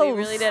 the bells. We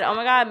really did. Oh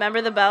my god,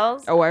 remember the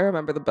bells? Oh, I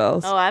remember the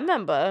bells. Oh, I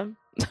remember.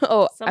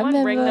 Oh,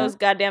 someone ring those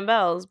goddamn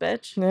bells,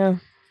 bitch. Yeah.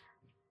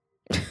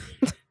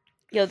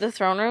 Yo, the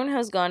throne room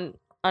has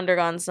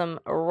undergone some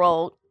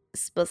role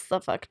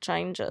specific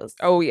changes.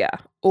 Oh yeah.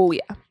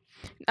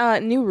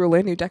 New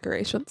ruler, new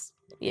decorations.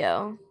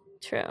 Yo,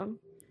 true.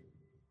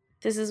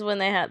 This is when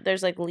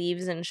there's like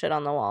leaves and shit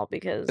on the wall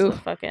because of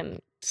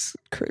fucking it's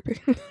creepy.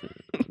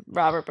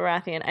 Robert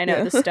Baratheon. I know,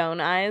 yeah. The stone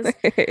eyes. I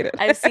hate it.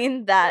 I've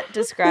seen that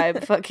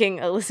describe fucking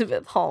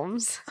Elizabeth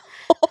Holmes.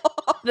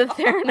 The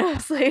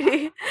Theranos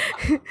lady.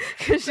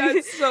 That's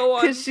so on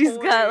point. Because she's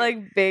got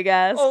like big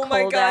ass, oh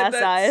my cold god, ass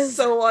that's eyes.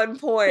 so on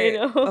point. I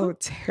know. Oh,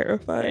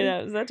 terrifying. I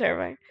know, is that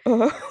terrifying?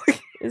 Oh.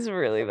 It's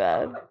really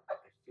bad.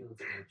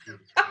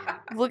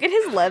 Look at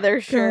his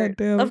leather shirt.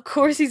 God damn. Of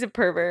course he's a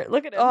pervert.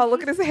 Look at him. Oh,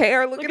 look at his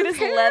hair. Look at his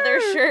hair.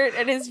 Leather shirt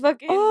and his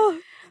fucking. Oh,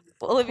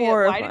 Olivia,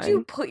 horrifying. why did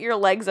you put your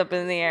legs up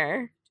in the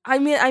air? I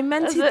mean, I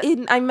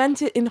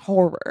meant it in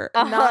horror,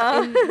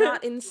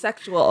 not in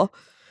sexual.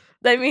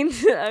 I mean,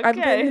 okay. I've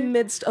been in the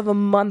midst of a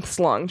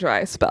months-long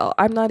dry spell.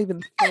 I'm not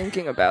even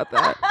thinking about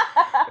that.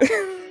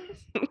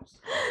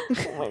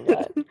 Oh my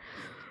god.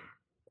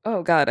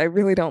 Oh god, I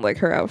really don't like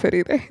her outfit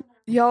either.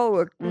 Y'all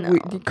look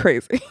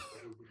crazy.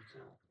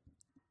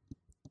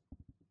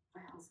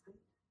 My husband.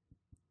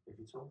 If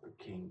you told the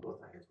king both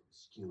I had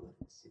skewered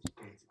the city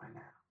gates by now.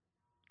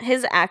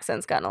 His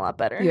accent's gotten a lot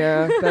better.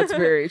 Yeah, that's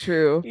very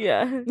true.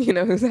 Yeah. You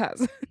know who's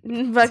has.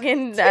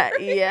 Fucking,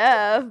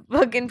 yeah.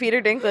 Fucking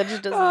Peter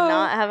Dinklage does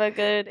not have a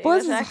good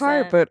English accent.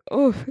 Hard, but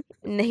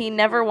he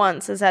never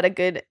once has had a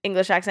good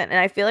English accent. And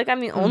I feel like I'm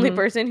the only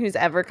person who's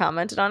ever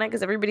commented on it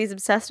because everybody's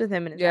obsessed with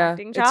him and his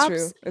acting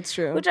chops. It's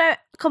true. Which I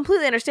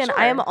completely understand. Sure.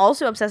 I am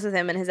also obsessed with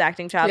him and his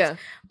acting chops. Yeah.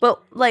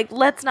 But, like,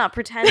 let's not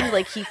pretend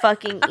like he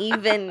fucking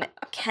even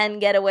can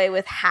get away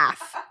with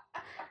half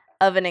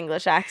of an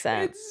English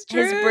accent. It's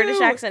true. His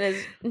British accent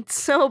is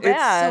so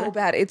bad. It's so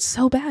bad. It's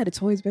so bad. It's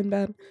always been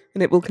bad.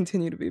 And it will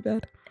continue to be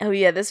bad. Oh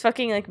yeah, this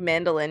fucking like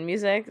mandolin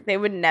music. They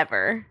would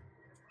never.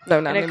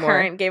 No, not in anymore. A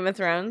current Game of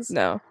Thrones.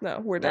 No,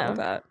 we're done with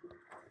that.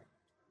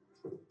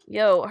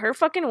 Yo, her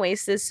fucking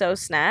waist is so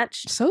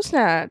snatched. So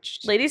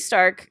snatched. Lady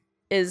Stark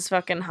is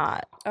fucking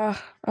hot.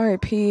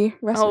 R.I.P.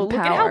 Rest in look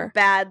power. at how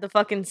bad the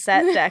fucking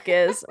set deck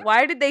is.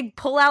 Why did they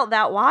pull out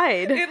that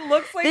wide? It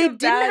looks like they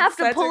didn't have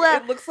to pull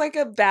out. It looks like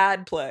a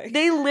bad play.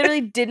 They literally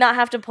did not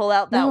have to pull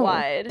out that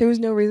wide. There was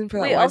no reason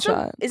for that wide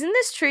shot. Isn't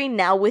this tree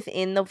now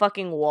within the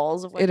fucking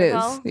walls of Winterfell? It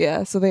is.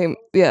 Yeah. So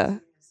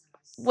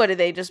What do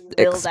they just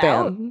build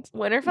Expand. out?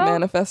 Winterfell?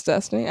 Manifest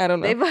destiny. I don't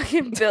know. They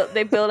fucking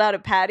build out a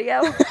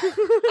patio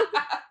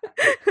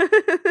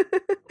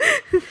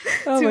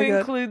to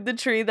include the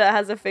tree that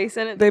has a face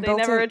in it that they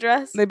never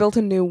address. They built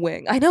a new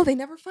wing. I know, they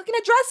never fucking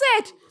address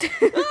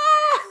it.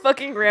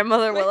 Fucking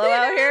Grandmother Willow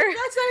out here.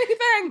 Address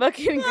anything.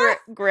 Fucking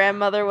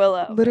Grandmother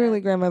Willow.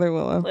 Literally Grandmother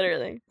Willow.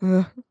 Literally.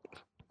 Ugh.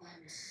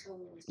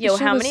 Yo,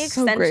 how many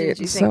extensions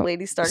do you think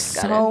Lady Stark's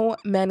got? So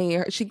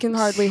many. She can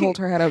hardly hold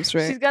her head up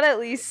straight. She's got at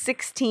least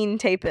 16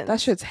 tape-ins.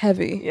 That shit's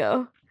heavy.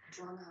 Yo.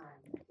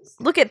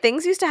 Look at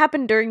things used to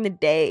happen during the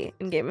day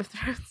in Game of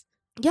Thrones.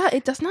 Yeah,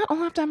 it does not all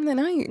have to happen at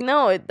night.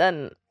 No, it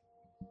doesn't.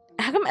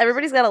 How come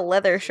everybody's got a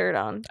leather shirt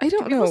on? I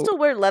don't know. People still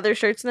wear leather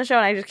shirts in the show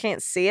and I just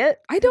can't see it?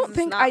 I don't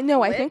think I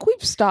know. I think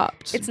we've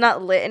stopped. It's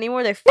not lit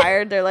anymore. They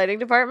fired their lighting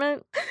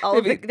department.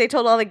 They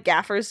told all the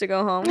gaffers to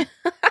go home.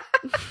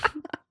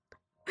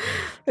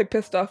 They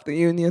pissed off the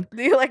union.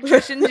 The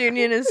electricians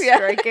union is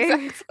striking. Yeah,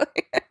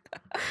 exactly.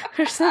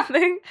 Or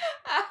something.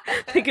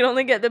 They can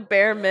only get the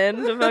bare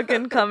men to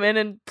fucking come in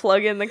and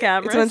plug in the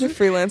cameras. It's a bunch of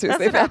freelancers.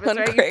 That's what happens,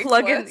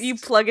 right? You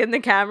plug in the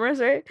cameras,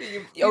 right?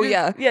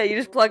 Yeah. Yeah, you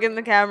just plug in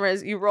the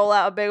cameras. You roll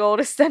out a big old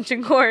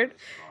extension cord.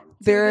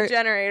 The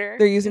generator.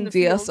 They're using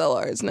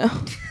DSLRs now.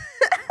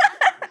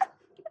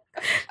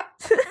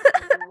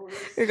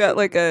 You got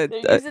like They're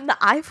using the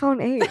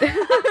iPhone 8.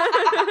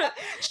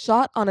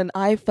 Shot on an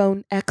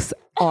iPhone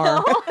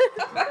XR.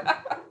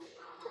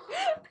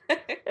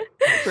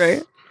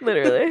 Right?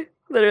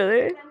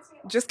 Literally.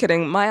 Just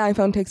kidding. My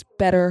iPhone takes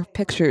better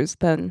pictures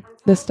than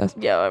this does.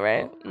 Yeah,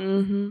 right?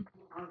 Mm-hmm.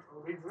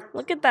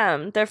 Look at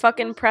them. They're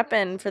fucking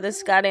prepping for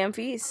this goddamn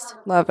feast.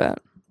 Love it.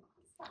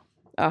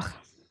 Ugh.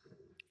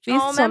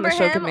 Feasts on the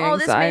show give me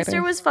anxiety. This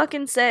maester was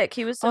fucking sick.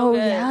 He was so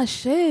good. Oh, yeah,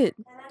 shit.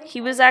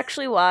 He was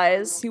actually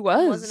wise. He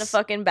was. He wasn't a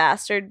fucking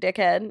bastard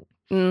dickhead.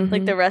 Mm-hmm.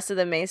 Like the rest of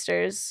the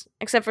maesters.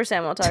 Except for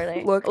Samwell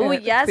Tarly. Oh,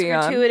 yes, Theon.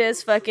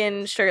 Gratuitous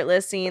fucking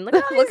shirtless scene. Look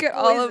at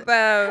all of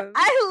them.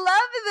 I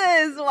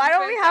love this. Why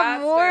don't we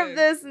have more of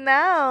this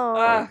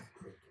now?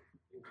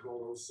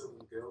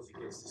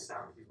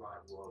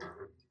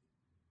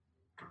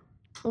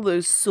 All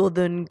those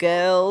southern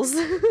girls.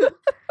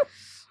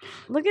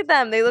 Look at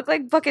them. They look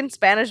like fucking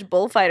Spanish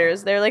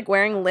bullfighters. They're like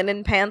wearing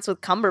linen pants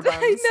with cummerbunds.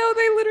 I know,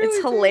 they literally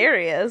It's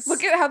hilarious.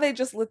 Look at how they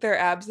just lit their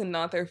abs and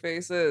not their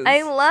faces.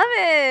 I love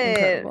it.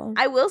 Incredible.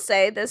 I will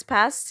say this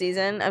past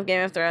season of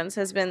Game of Thrones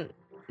has been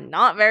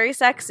not very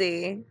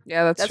sexy.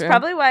 Yeah, that's true. That's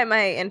probably why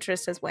my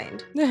interest has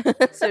waned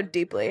so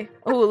deeply.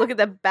 Oh, look at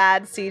the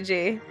bad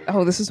CG.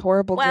 Oh, this is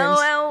horrible.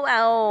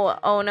 Wow.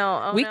 Oh,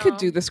 no. We could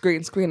do this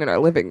green screen in our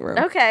living room.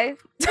 Okay.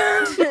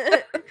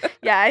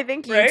 Yeah, I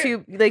think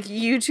YouTube, right?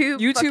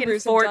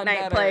 YouTubers,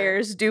 Fortnite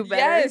players do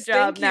better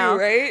job now.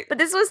 Right? But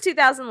this was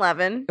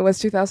 2011. It was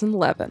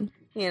 2011.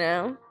 You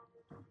know?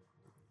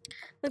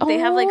 Look, they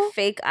have like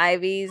fake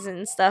ivies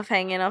and stuff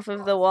hanging off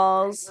of the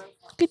walls.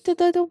 Look at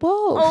the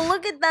wolf. Oh,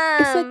 look at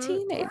them. It's a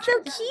teenager. It's so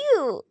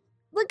cute.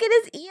 Look at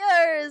his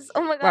ears.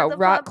 Oh my god. Wow,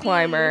 rock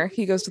climber.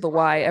 He goes to the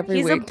Y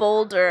every week. He's a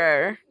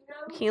boulderer.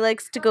 He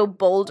likes to go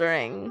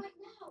bouldering.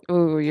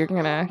 Ooh, you're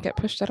gonna get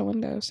pushed out a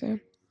window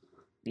soon.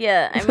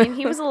 Yeah, I mean,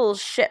 he was a little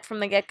shit from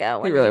the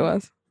get-go. He really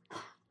was.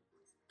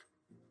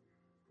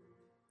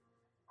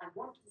 I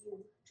want you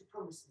to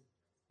promise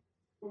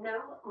me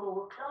no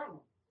more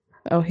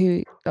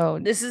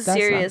climbing. This is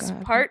serious.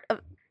 Part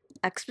of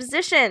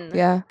exposition.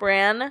 Yeah.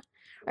 Bran,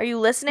 are you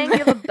listening? You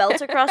have a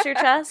belt across your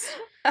chest?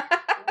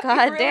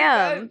 God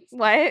damn.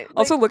 Why?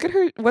 Also, look at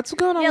her. What's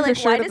going on with her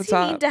shirt at the top? Why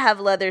does he need to have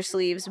leather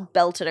sleeves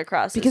belted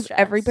across his chest? Because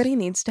everybody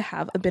needs to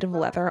have a bit of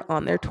leather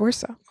on their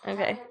torso.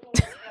 Okay.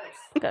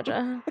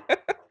 Gotcha.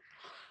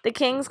 The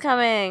king's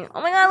coming.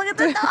 Oh my god, look at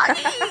the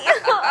doggy.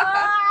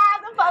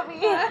 The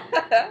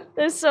puppy.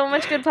 There's so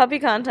much good puppy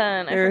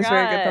content. There's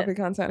very good puppy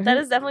content. That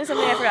is definitely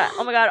something I forgot.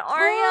 Oh my god,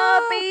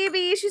 Arya,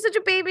 baby. She's such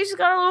a baby. She's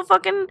got a little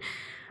fucking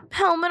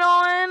helmet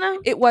on.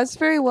 It was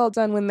very well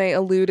done when they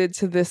alluded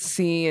to this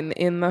scene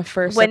in the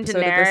first episode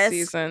of this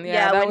season.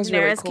 Yeah, that was Daenerys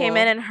really cool. came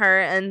in and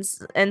her and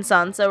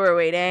Sansa were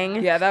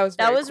waiting. Yeah, that was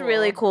cool.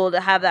 Really cool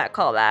to have that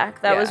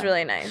callback. That was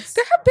really nice.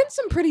 There have been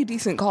some pretty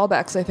decent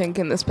callbacks, I think,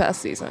 in this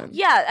past seseason.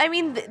 Yeah, I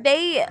mean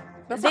they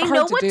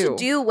know what to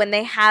do when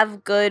they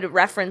have good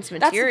reference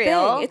material.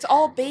 That's the thing. It's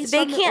all based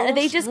on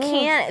they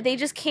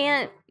just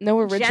can't no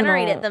original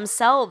generate it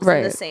themselves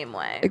in the same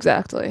way.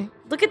 Exactly.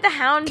 Look at the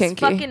Hound's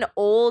fucking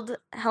old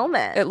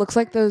helmet. It looks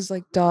like those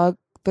dog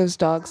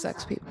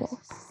sex people.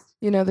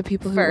 You know, the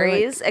people who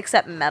furries,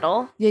 except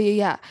metal.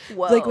 Yeah.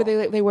 Whoa. Like where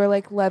they wear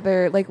like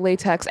leather, like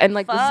latex, and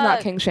like this is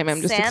not king shaming.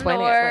 I'm just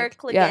explaining it.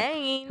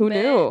 Like, who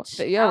knew?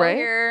 Yeah, right.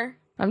 Here,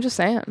 I'm just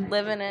saying.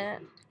 Living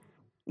it.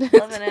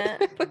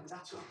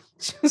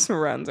 She just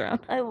runs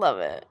around. I love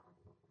it.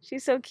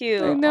 She's so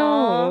cute. I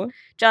know. Aww.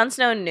 Jon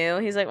Snow knew.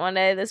 He's like, one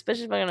day this bitch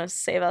is gonna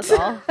save us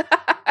all.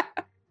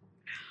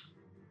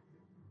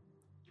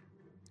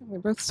 They're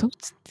both so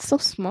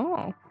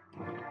small.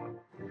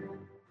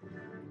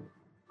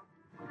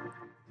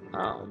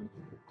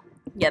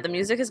 Yeah, the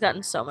music has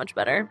gotten so much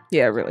better.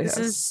 Yeah, it really This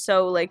has. is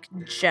so, like,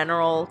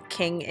 general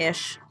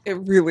king-ish It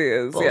really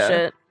is,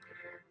 bullshit.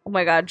 Oh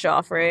my god, Oh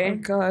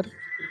Joffrey. god.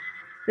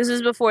 This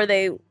is before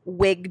they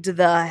wigged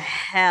the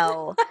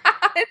hell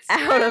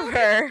out of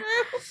her.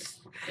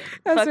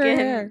 That's her Fucking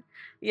hair.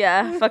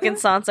 yeah, fucking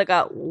Sansa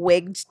got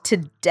wigged to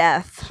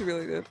death. She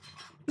really did.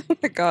 Oh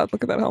my god,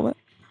 look at that helmet.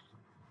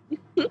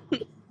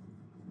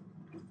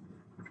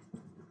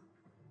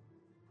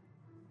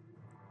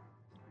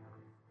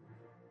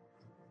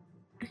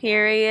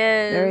 Here he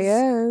is. There he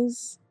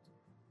is.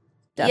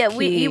 Yeah,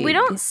 we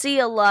don't see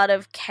a lot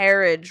of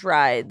carriage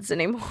rides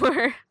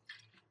anymore.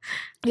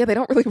 Yeah, they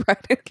don't really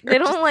ride in carriages. They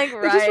don't like They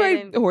ride. just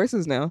ride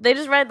horses now. They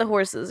just ride the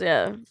horses,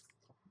 yeah.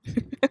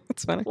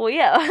 It's funny. Well,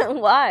 yeah.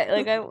 Why?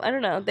 Like I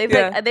don't know.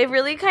 They've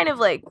really kind of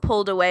like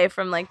pulled away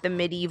from like the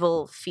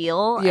medieval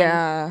feel.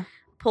 Yeah. And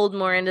pulled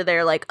more into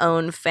their like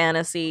own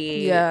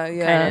fantasy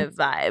kind of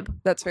vibe.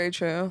 That's very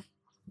true.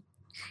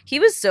 He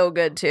was so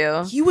good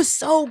too. He was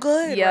so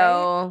good.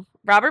 Yo, right?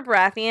 Robert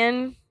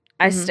Baratheon,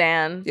 I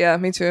stan. Yeah,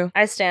 me too.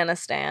 I stan a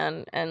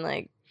stan, and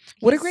like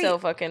what a great, so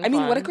fucking. I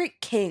mean, fun. what a great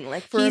king!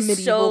 Like for he's a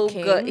medieval so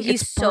king, good.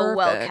 He's it's so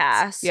well perfect.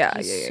 cast. Yeah,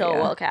 he's so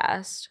well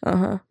cast.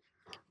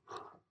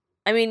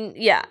 I mean,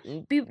 yeah,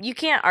 you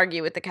can't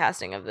argue with the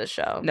casting of this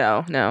show.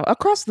 No.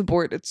 Across the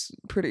board, it's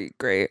pretty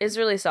great. It's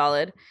really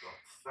solid.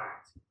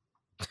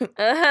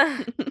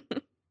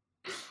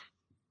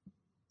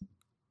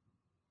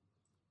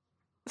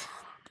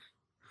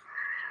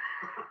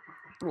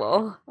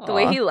 Lol. The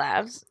way he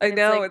laughs. I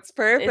know, like, it's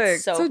perfect.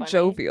 It's so funny.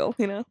 jovial,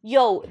 you know?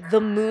 Yo,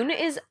 the moon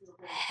is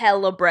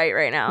hella bright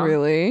right now.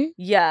 Really?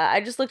 Yeah,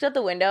 I just looked out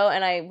the window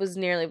and I was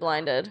nearly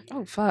blinded.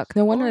 Oh, fuck.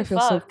 No wonder Holy I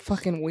feel so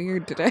fucking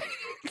weird today.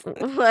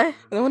 What?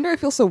 No wonder I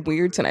feel so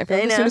weird tonight. I feel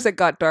like as soon as it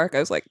got dark, I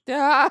was like,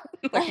 yeah.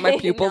 Like my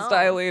pupils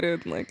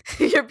dilated. Like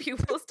your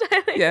pupils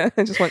dilated? Yeah,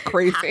 I just went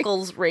crazy.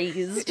 Hackles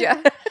raised.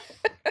 Yeah.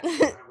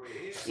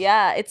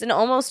 Yeah, it's an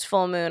almost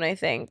full moon, I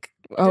think.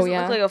 It doesn't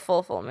look like a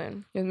full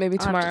moon. Yeah, maybe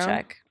I'll tomorrow. have to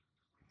check.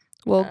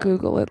 We'll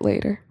Google it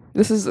later.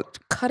 This is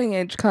cutting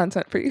edge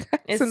content for you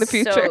guys in the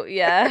future. So,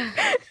 yeah.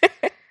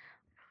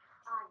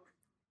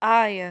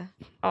 Yeah.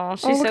 Oh,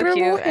 she's so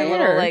cute. And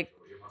little like,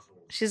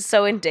 she's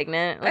so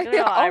indignant. Look at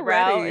her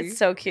eyebrow. It's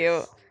so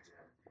cute.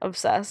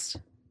 Obsessed.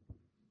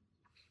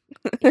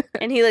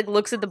 And he like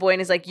looks at the boy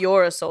and he's like,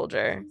 "You're a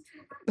soldier."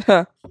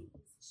 Oh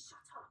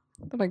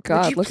my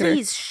god! Would you look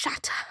please at her.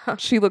 shut up.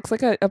 She looks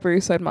like an Upper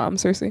East Side mom,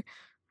 Cersei.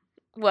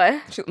 What?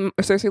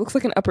 Cersei looks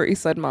like an Upper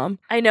East Side mom.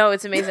 I know,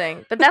 it's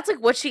amazing, but that's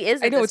like what she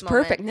is. I know, it's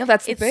perfect. No,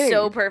 that's the thing. It's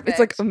so perfect. It's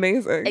like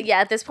amazing. Yeah,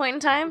 at this point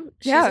in time,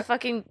 she's a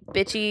fucking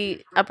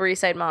bitchy Upper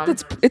East Side mom.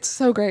 It's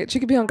so great. She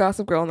could be on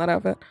Gossip Girl in that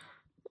outfit.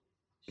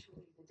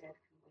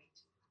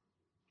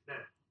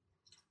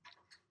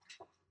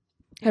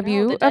 Have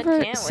you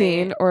ever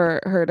seen or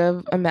heard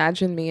of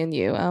Imagine Me and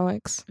You,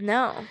 Alex?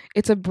 No.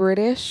 It's a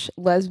British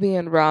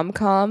lesbian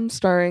rom-com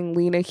starring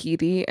Lena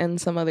Headey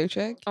and some other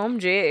chick.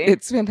 OMG.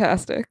 It's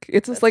fantastic.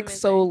 It's just like amazing.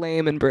 So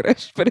lame and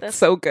British, but it's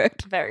so good.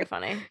 Very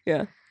funny.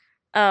 Yeah.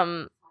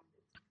 My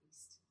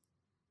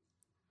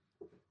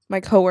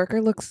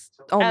coworker looks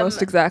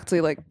almost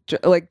exactly like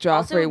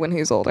Joffrey when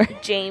he's older.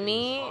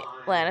 Jaime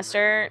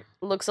Lannister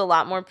looks a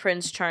lot more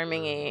Prince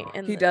Charming-y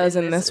in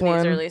this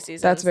one. Early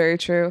seasons. That's very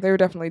true. They were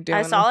definitely doing.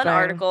 I saw an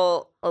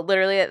article.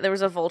 Literally, there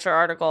was a Vulture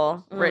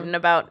article written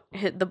about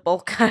the bowl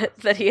cut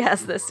that he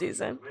has this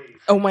season.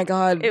 Oh my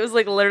god! It was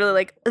like literally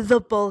like the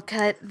bowl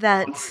cut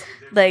that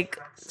like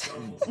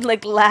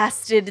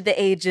lasted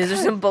the ages or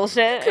some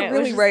bullshit. Could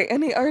really write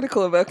any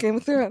article about Game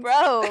of Thrones,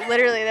 bro.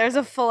 Literally, there's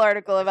a full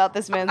article about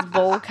this man's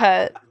bowl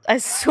cut. I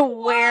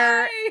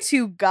swear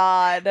to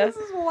God, this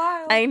is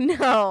wild. I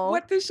know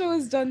what this show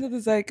has done to the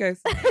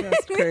zeitgeist. Is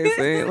just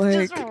crazy.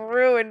 Like just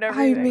ruined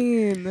everything. I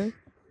mean,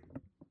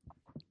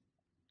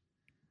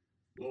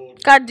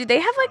 God, do they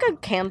have like a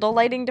candle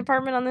lighting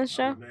department on this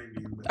show?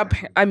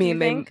 I mean,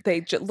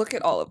 they look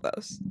at all of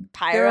those. A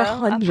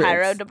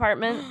pyro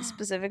department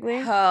specifically.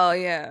 Hell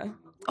yeah!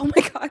 Oh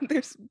my god,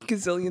 there's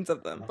gazillions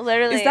of them.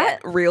 Literally, is that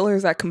real or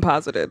is that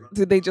composited?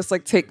 Did they just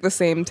like take the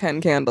same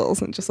 10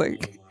 candles and just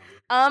like?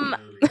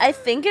 I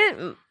think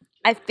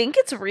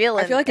it's real.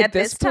 I feel like at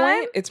this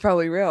point, it's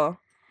probably real.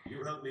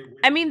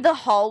 I mean, the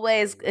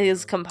hallway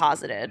is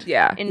composited.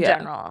 Yeah, in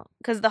general,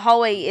 because the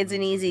hallway is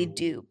an easy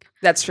dupe.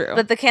 That's true.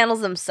 But the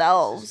candles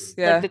themselves,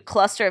 like the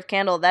cluster of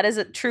candle, that is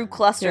a true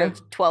cluster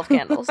of 12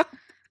 candles.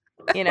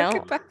 You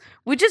know,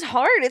 which is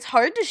hard. It's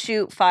hard to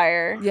shoot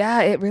fire.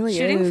 Yeah, it really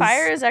Shooting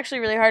fire is actually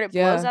really hard. It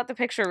blows out the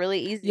picture really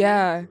easy.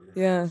 Yeah.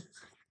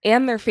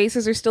 And their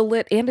faces are still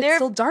lit, and it's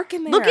still dark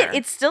in there. Look,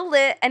 it's still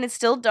lit, and it's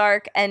still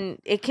dark, and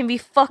it can be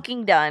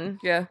fucking done.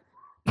 Yeah.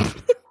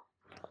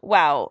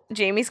 Wow,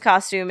 Jaime's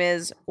costume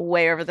is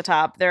way over the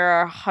top. There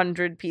are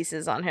 100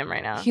 pieces on him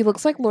right now. He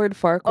looks like Lord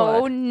Farquaad.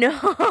 Oh no!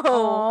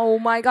 Oh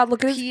my god!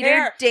 Look at his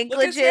hair. Peter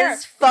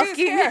Dinklage's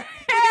fucking hair.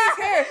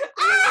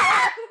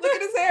 Look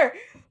at his hair.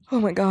 Oh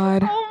my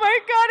god. Oh my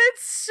god!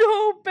 It's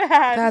so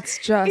bad.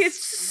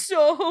 It's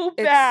so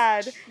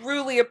bad. It's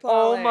truly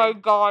appalling. Oh my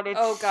god!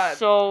 It's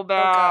so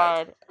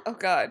bad. Oh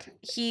God.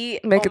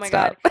 Make it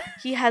stop. God.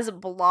 He has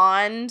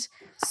blonde,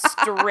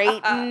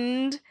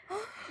 straightened,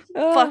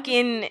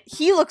 fucking.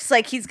 He looks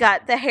like he's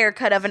got the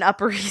haircut of an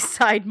Upper East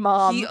Side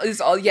mom. He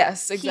is all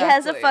exactly. He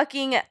has a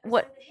fucking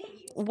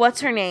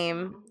what's her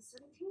name?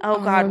 Oh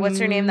God, what's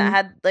her name that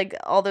had like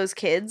all those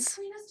kids?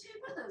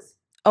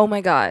 Oh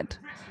my God.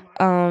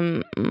 Do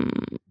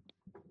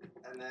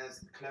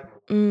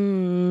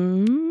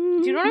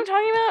you know what I'm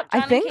talking about?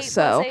 John I think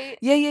so.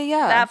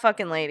 Yeah. That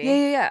fucking lady.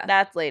 Yeah.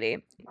 That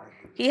lady.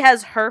 He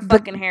has her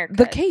fucking haircut.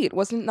 The Kate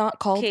wasn't not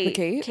called Kate.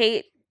 The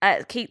Kate.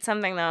 Kate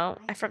something though.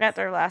 I forgot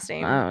their last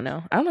name. I don't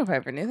know. I don't know if I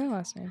ever knew their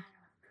last name.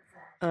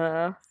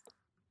 Oh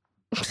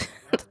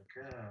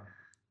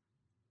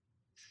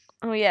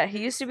yeah,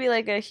 he used to be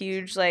like a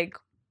huge like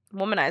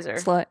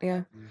womanizer. Slut,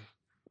 yeah.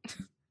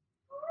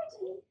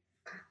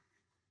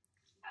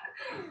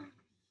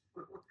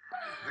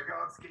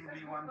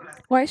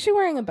 Why is she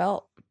wearing a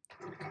belt?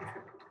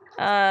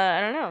 I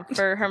don't know.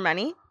 For her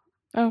money.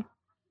 Oh.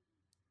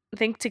 I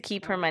think to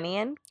keep her money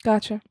in.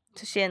 Gotcha.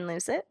 So she didn't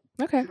lose it.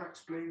 Okay.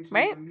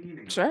 Right?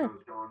 Sure.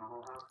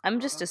 I'm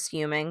just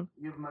assuming.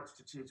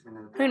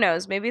 Who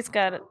knows? Maybe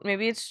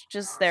it's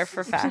just there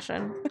for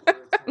fashion.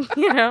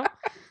 You know?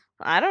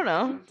 I don't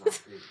know.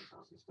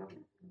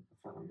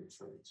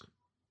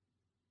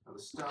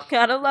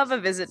 Gotta love a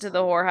visit to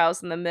the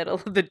whorehouse in the middle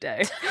of the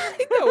day. I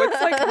know,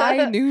 it's like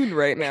high noon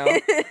right now.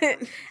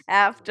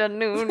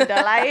 Afternoon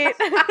delight.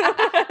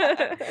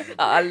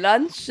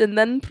 Lunch and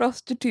then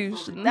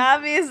prostitution.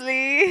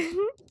 Obviously.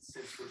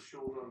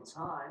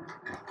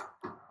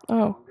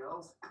 Oh.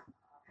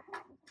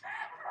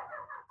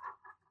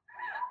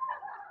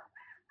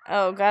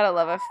 Oh, gotta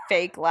love a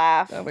fake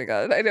laugh. Oh my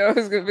God, I know I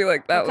was gonna be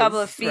like that. A couple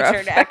of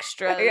featured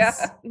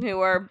extras who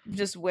are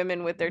just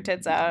women with their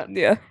tits out.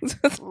 Yeah.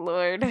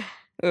 Lord.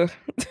 Ugh.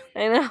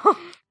 I know.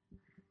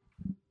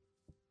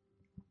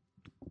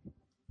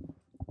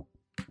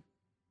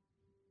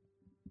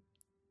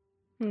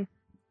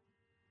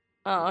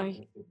 Oh.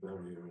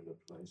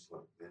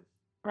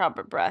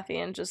 Robert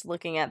Baratheon just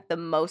looking at the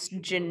most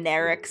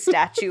generic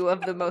statue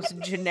of the most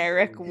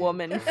generic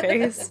woman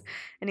face,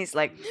 and he's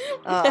like,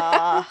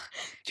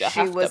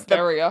 she was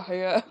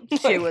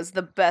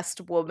the best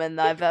woman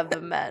I've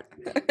ever met.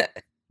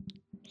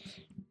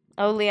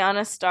 Oh,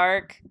 Lyanna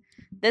Stark.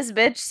 This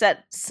bitch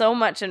set so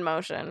much in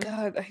motion.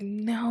 God, I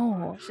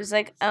know. She's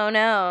like, oh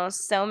no,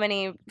 so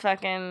many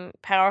fucking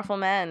powerful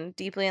men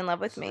deeply in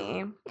love with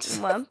me.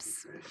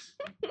 Whoops.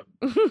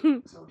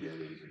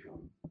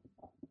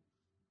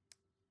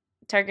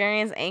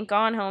 Targaryens ain't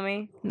gone,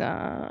 homie.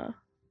 Nah.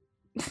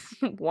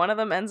 One of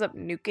them ends up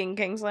nuking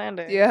King's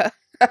Landing. Yeah.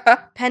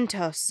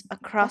 Pentos,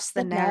 across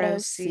the narrow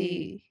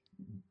sea.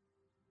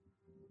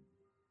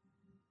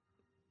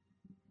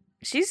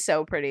 She's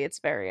so pretty, it's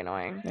very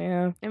annoying.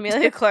 Yeah.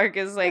 Emilia Clarke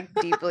is like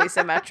deeply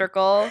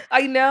symmetrical.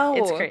 I know.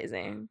 It's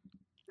crazy.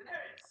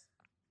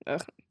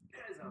 Ugh.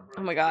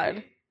 Oh my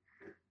God.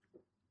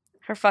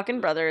 Her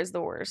fucking brother is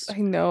the worst. I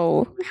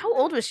know. How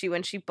old was she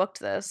when she booked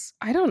this?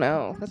 I don't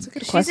know. That's a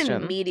good question. She's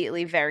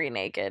immediately very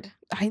naked.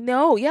 I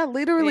know. Yeah,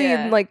 literally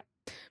in like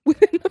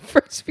within the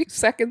first few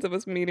seconds of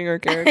us meeting her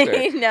character.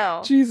 I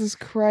know. Jesus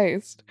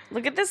Christ.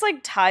 Look at this like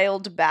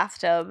tiled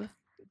bathtub.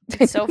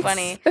 It's so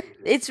funny.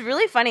 It's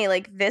really funny.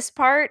 Like this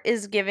part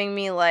is giving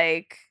me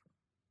like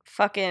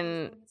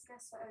fucking.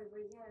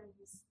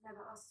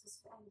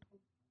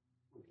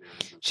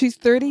 She's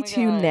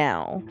 32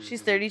 now.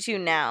 She's 32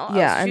 now.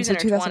 Yeah, and so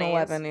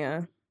 2011, 20s.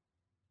 Yeah.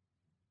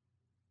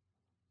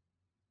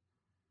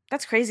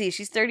 That's crazy.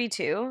 She's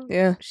 32.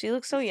 Yeah. She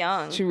looks so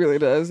young. She really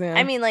does, yeah.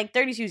 I mean, like,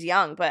 32 is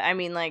young, but I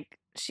mean, like,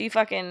 she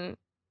fucking...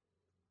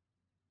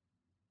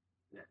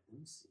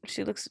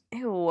 She looks...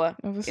 Ew.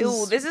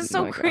 This is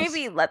so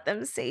creepy. Let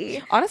them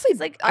see. Honestly, it's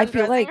like I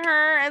feel like...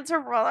 her and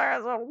her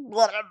brother.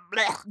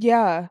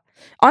 Yeah.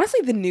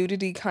 Honestly, the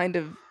nudity kind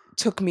of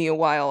took me a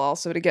while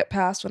also to get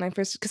past when I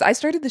first... Because I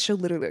started the show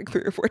literally like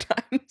 3 or 4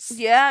 times.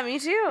 Yeah, me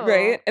too.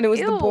 Right? And it was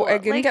the boy... I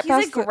didn't like, get he's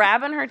past like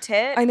grabbing her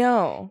tit. I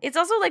know. It's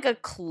also like a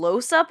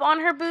close-up on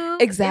her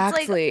boob.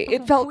 Exactly. It's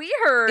like, it felt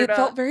weird. It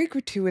felt very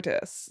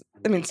gratuitous.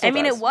 I mean,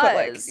 it was. But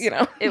like, you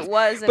know. It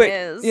was and but,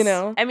 is. You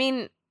know. I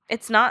mean,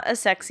 it's not a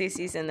sexy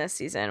season this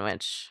season,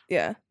 which...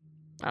 Yeah.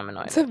 I'm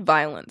annoyed. It's a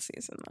violent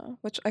season though,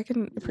 which I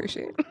can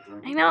appreciate.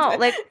 I know.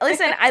 Like,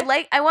 listen, I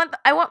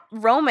want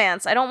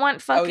romance. I don't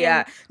want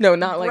fucking no,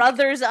 not like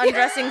brothers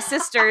undressing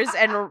sisters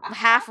and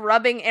half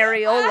rubbing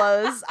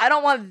areolas. I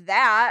don't want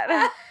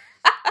that.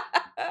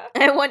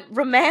 I want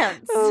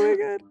romance. Oh my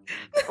God.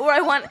 Or I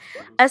want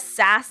a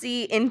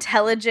sassy,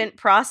 intelligent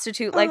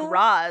prostitute like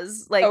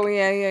Roz. Like, oh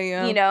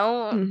yeah. You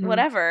know,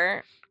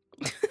 whatever.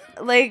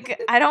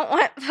 Like, I don't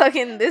want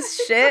fucking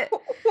this shit.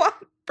 What?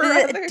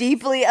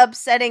 Deeply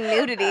upsetting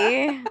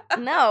nudity.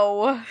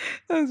 No.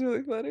 That was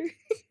really funny.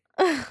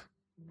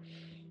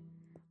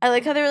 I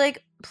like how they were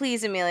like,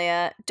 please,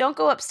 Emilia, don't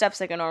go up steps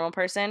like a normal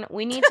person.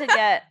 We need to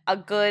get a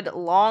good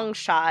long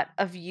shot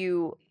of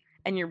you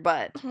and your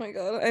butt. Oh my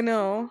God, I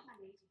know.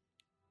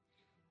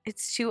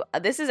 It's too.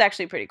 This is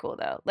actually pretty cool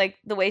though. Like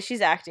the way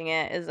she's acting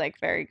it is like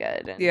very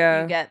good. And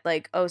Yeah. You get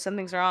like, oh,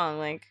 something's wrong.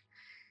 Like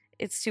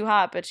it's too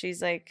hot, but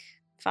she's like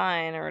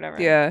fine or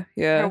whatever. Yeah.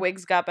 Her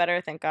wigs got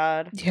better, thank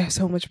God. Yeah,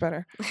 so much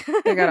better.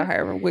 They got a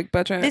higher wig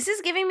budget. This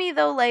is giving me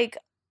though like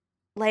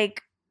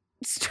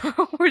Star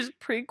Wars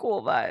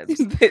prequel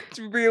vibes. It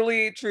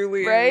really,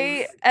 truly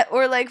right? is.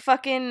 Or like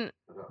fucking.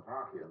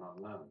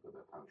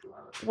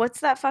 What's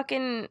that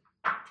fucking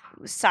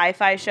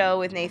sci-fi show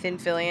with Nathan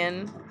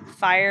Fillion?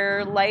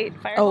 Firefly?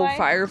 Oh,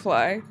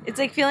 Firefly. It's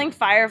like feeling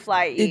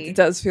Firefly-y. It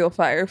does feel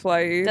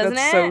Firefly-y. Doesn't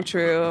That's it? so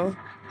true.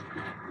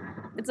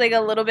 It's like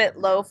a little bit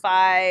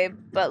lo-fi,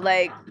 but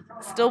like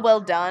still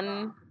well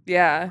done.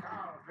 Yeah.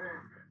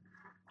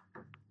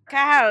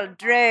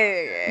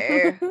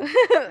 Caldre.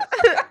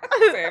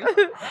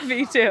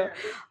 Me too.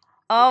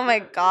 Oh my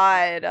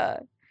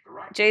God.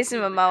 Jason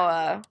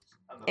Momoa.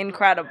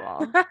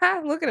 Incredible.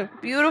 Look at him.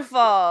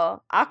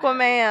 Beautiful.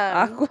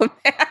 Aquaman.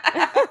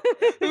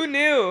 Who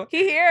knew?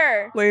 He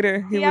here.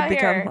 Later, he would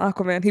become here.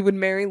 Aquaman. He would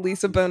marry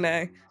Lisa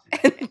Bonet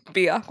and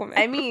be Aquaman.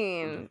 I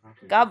mean,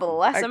 God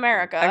bless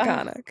America.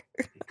 Iconic.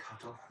 He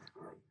cut off the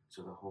blade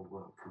so the whole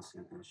world can see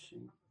this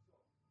sheep.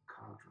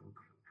 Khal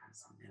Drogo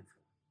has never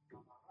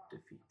been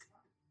defeated.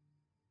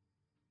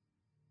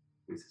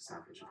 He's a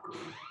savage, of course.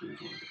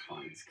 He's one of the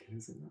finest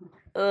kings in the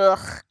world.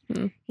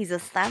 Ugh. He's a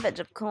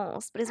savage, of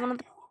course, but he's one of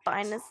the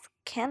finest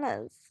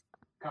killers.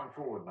 Come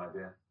forward, my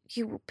dear.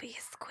 You will be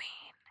his queen.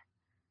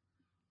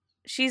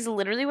 She's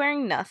literally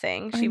wearing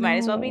nothing. She might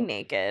as well be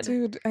naked.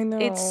 Dude, I know.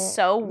 It's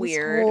so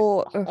weird.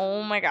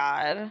 Oh my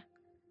God.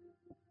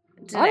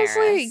 Daenerys.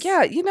 Honestly,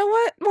 yeah, you know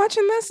what?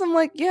 Watching this, I'm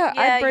like, yeah,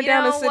 I'd burn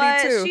down a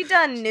city too. She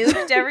done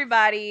nuked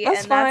everybody,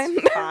 That's and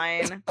that's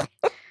fine.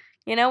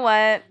 You know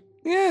what?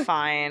 Yeah.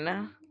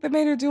 Fine. They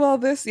made her do all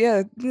this,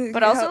 yeah.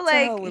 But also,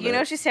 like, you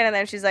know, she's standing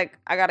there and she's like,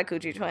 I got a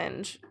coochie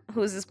twinge.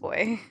 Who's this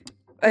boy?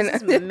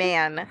 Who's this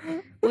man?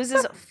 Who's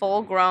this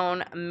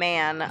full-grown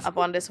man up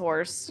on this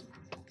horse?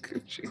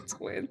 Coochie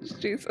twinge,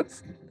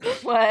 Jesus.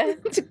 What?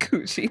 It's a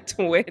coochie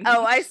twinge.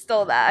 Oh, I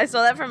stole that. I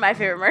stole that from My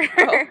Favorite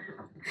Murder.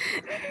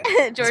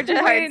 Oh. Georgia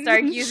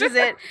Hardstark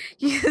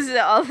uses it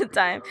all the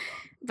time.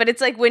 But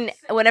it's like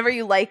whenever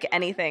you like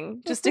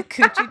anything, just a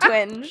coochie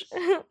twinge.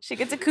 She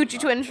gets a coochie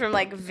twinge from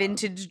like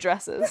vintage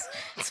dresses.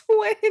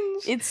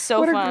 Twinge. It's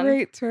so what fun. What a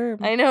great term.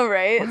 I know,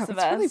 right? Wow, it's the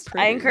really best.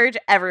 pretty. I encourage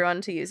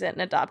everyone to use it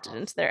and adopt it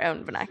into their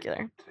own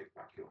vernacular. Take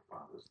back your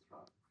father's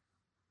throne.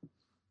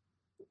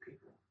 The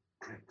people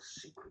drink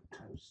secret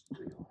toast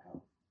to your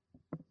health.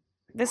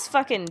 This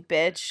fucking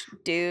bitch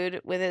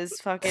dude with his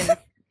fucking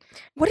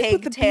what is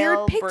with the beard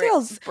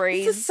pigtails?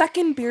 Braids. It's the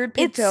second beard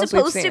pigtails. It's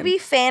supposed to be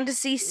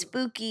fantasy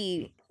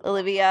spooky,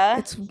 Olivia.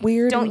 It's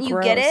weird. Don't and you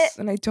gross, get it?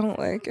 And I don't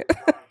like it.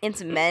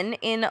 It's men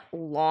in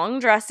long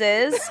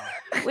dresses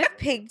with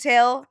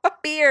pigtail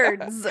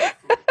beards.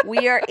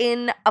 We are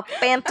in a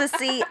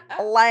fantasy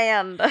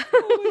land.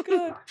 Oh my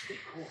God.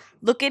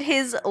 Look at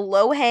his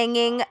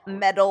low-hanging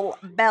metal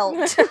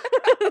belt.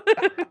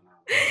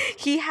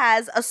 He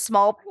has a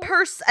small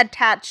purse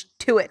attached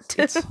to it.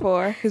 It's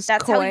for his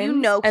That's coins how you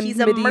know and he's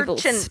a medieval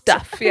merchant.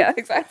 stuff. Yeah,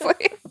 exactly.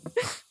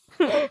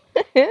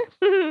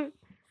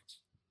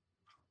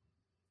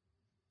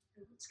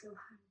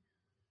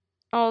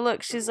 Oh,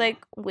 look, she's like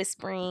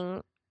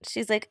whispering.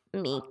 She's like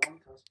meek,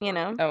 you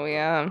know? Oh,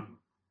 yeah.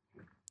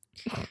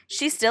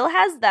 She still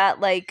has that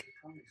like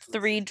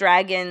 3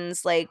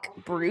 dragons like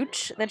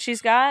brooch that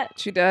she's got.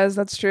 She does.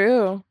 That's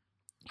true.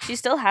 She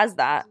still has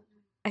that,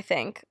 I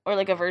think, or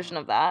like a version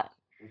of that.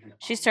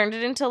 She's turned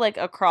it into like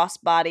a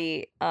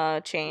crossbody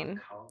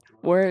chain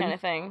Word. kind of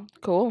thing.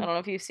 Cool. I don't know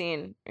if you've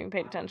seen or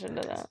paid attention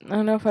to that. I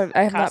don't know if I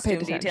have not paid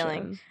Costume attention.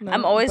 detailing. No,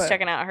 I'm always but-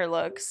 checking out her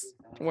looks.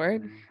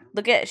 Word.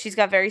 Look at, she's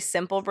got very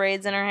simple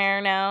braids in her hair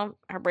now.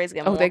 Her braids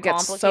get more They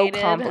get so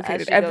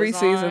complicated. Every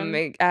season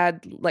they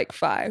add like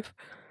 5.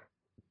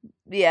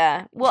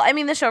 Yeah. Well, I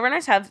mean, the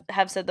showrunners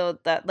have said though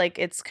that like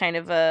it's kind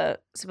of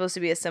supposed to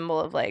be a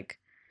symbol of like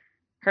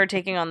her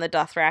taking on the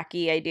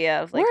Dothraki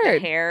idea of like the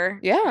Word. hair.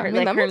 Yeah, her, I mean,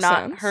 like that her makes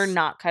not sense. her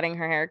not cutting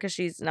her hair because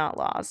she's not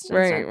lost. and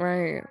Right, stuff.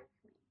 right.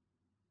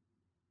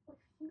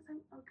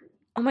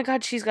 Oh my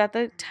God, she's got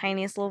the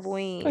tiniest little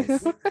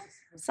voice.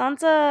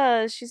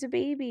 Sansa, she's a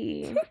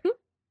baby.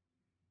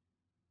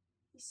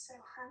 He's so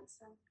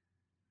handsome.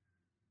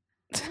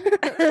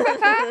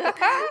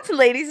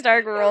 Lady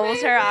Stark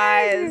rolls her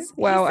eyes.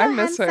 Wow, He's so I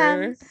miss her.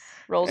 handsome.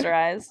 Rolls her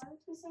eyes. Why would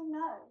you say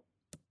no?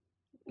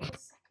 You're the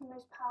second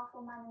most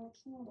powerful man in the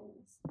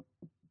kingdoms.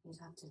 You'd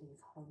have to leave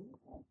home.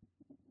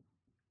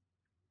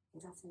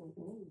 You'd have to leave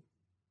me.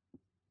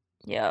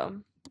 Yeah.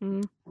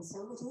 And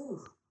so would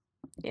you.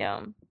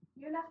 Yeah.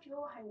 You left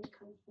your home to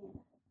come here.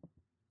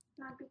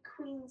 And I'd be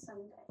queen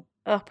someday.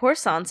 Oh, poor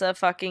Sansa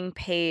fucking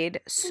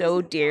paid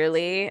so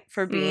dearly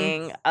for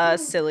being a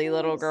silly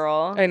little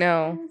girl. I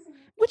know.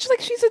 Which,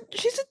 like, she's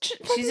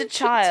a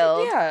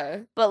child. Yeah.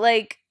 But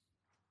like,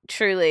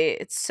 truly,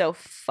 it's so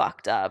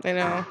fucked up. I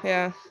know.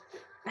 Yeah.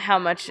 How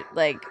much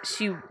like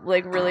she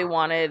like really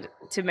wanted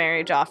to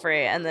marry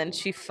Joffrey, and then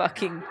she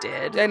fucking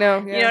did. I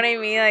know. Yeah. You know what I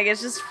mean? Like,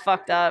 it's just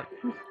fucked up.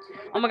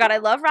 Oh my god, I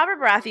love Robert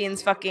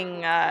Baratheon's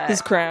fucking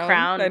His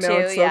crown. I know, too.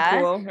 it's so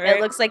cool, right?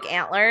 It looks like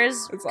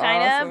antlers, It's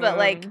kind of, but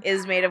like awesome.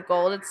 is made of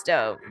gold. It's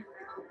dope.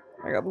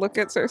 Oh my god, look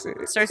at Cersei.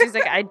 Cersei's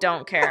like, I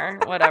don't care.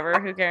 Whatever,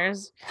 who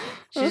cares?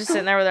 She's just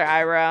sitting there with her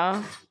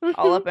eyebrow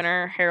all up in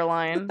her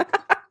hairline.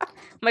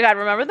 Oh my god,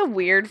 remember the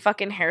weird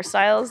fucking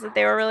hairstyles that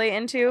they were really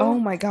into? Oh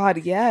my god,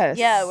 yes.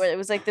 Yeah, where it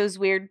was like those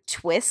weird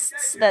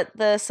twists that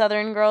the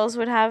Southern girls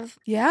would have.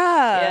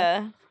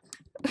 Yeah.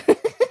 Yeah.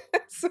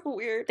 So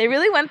weird. They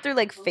really went through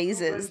like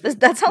phases.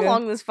 That's how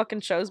long this fucking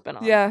show's been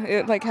on. Yeah,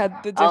 it like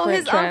had the different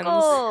his trends.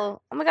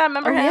 uncle. Oh my god,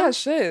 remember him? Yeah,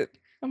 shit.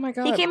 Oh my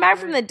god. He came back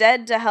from the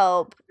dead to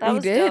help. That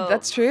was did. dope.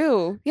 That's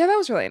true. Yeah, that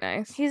was really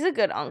nice. He's a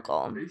good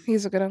uncle.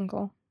 He's a good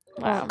uncle.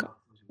 Wow.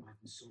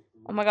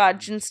 Oh my god,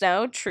 Jon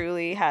Snow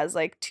truly has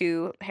like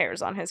 2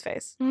 hairs on his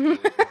face.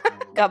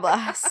 God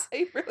bless.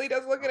 He really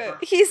does. Look at it.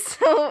 He's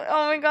so.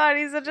 Oh my god,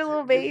 he's such a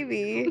little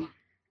baby.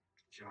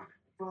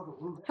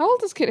 How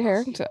old is Kit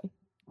Harington?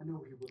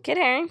 Kit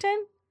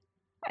Harington?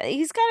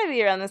 He's got to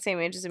be around the same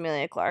age as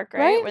Emilia Clarke,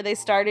 right? Where they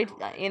started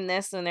in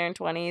this when they're in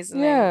 20s.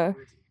 And Yeah.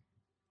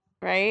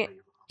 Right?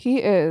 He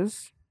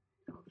is.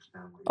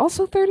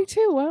 Also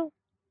 32. Wow.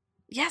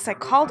 Yes, I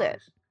called it.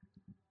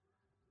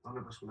 None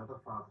of us will ever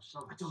father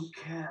son. I don't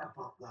care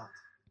about that.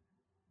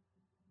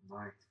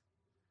 Right.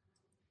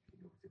 You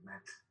know what it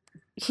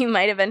meant. You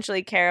might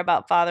eventually care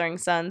about fathering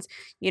sons,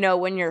 you know,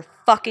 when you're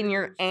fucking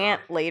your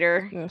aunt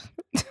later. Ugh.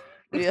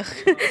 Ugh.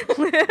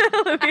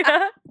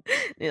 Olivia.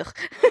 Ugh.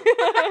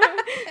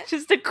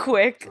 Just a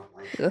quick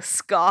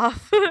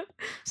scoff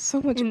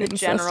So much in the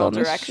incest general on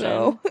this direction.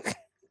 show.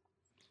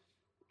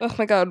 Oh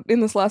my god,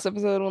 in this last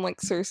episode when like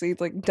Cersei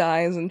like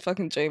dies in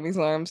fucking Jaime's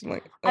arms, I'm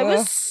like, I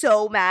was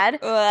so mad.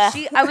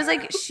 I was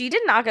like, she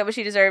did not get what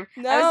she deserved.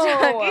 I was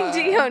talking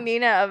to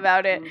Yonina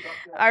about it.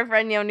 Our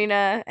friend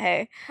Yonina,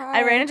 hey.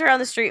 I ran into her on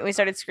the street and we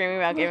started screaming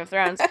about Game of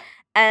Thrones.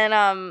 And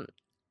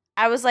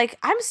I was like,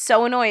 I'm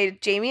so annoyed.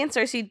 Jaime and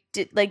Cersei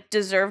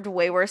deserved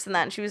way worse than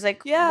that. And she was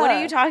like, Yeah. what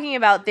are you talking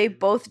about? They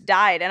both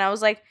died. And I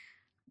was like,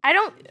 I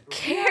don't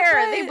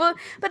care. They both,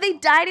 but they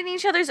died in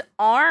each other's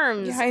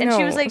arms. Yeah, I and know.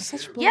 she was like,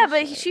 Such yeah, but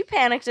bullshit. she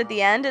panicked at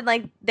the end, and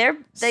like their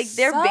baby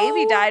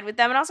So- died with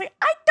them, and I was like,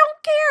 I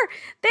don't care.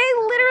 They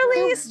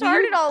literally Their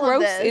started weird, all of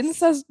gross this.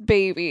 incest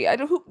baby. I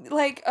don't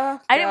like. I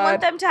didn't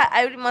want them to.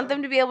 I didn't want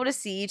them to be able to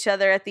see each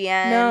other at the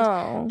end.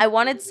 No. I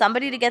wanted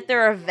somebody to get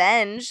their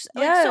revenge.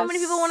 Like so many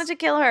people wanted to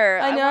kill her.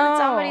 I wanted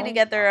somebody know. to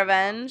get their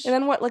revenge. And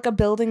then what? Like a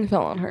building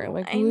fell on her.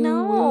 Like I woo,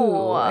 know.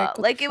 woo. Like, what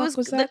Like the it fuck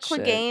was the that shit?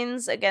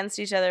 Cleganes against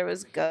each other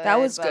was good. That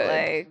was but, good.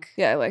 Like,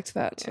 Yeah, I liked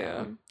that too. yeah.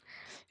 And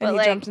But, he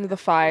like- jumped into the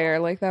fire.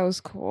 Like that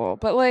was cool.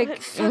 But like,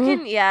 But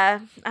fucking yeah,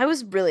 I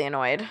was really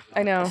annoyed.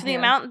 I know. For the yeah.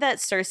 amount that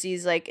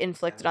Cersei's like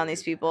inflicted on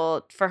these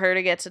people, for her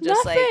to get to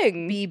just Nothing. like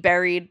be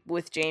buried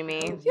with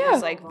Jaime Yeah.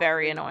 was like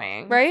very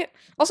annoying. Right?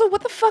 Also,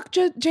 what the fuck?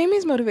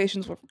 Jaime's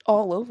motivations were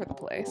all over the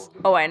place.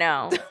 Oh, I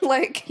know.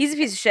 Like, He's a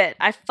piece of shit.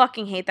 I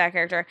fucking hate that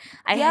character.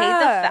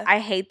 Yeah. I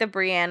hate the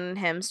Brienne and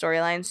him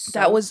storyline so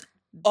that was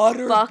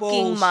utter fucking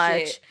bullshit.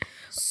 much.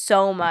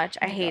 So much.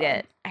 I Oh my hate God.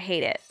 it. I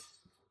hate it.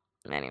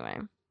 Anyway.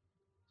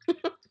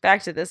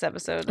 Back to this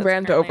episode. that's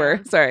Rant currently over.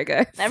 on. Sorry,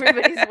 guys.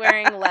 Everybody's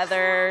wearing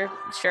leather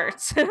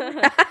shirts.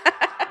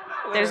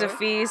 There's a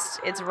feast.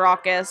 It's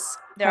raucous.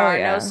 There Oh, are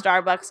yeah. no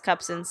Starbucks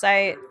cups in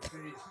sight.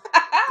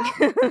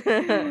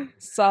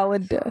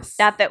 Solid diss.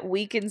 Not that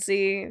we can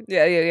see.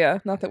 Yeah.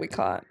 Not that we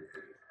caught.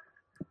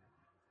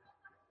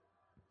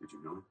 Did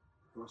you know?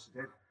 Of course I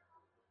did.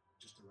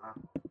 Just a lad.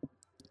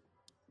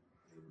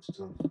 He was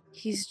tough.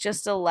 He's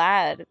just a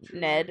lad,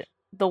 Ned.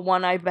 The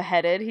one I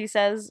beheaded, he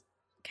says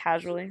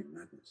casually.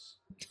 Madness.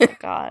 Oh,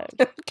 God.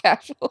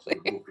 Casually.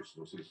 Lucas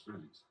was his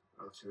friend.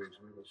 I'll tell you,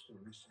 I will still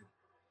miss him.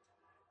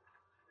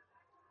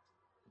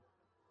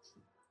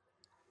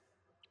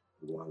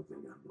 The wild thing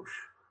ambush.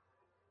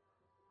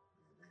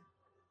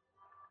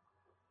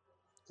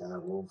 Dire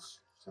wolves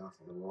south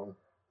of the wall.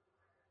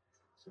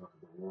 South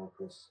of the wall,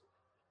 Chris.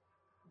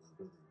 My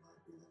brother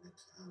might be the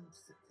next hand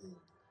to the king.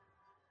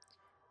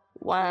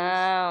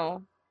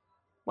 Wow.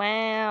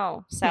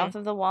 Wow. South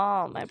of the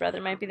wall. My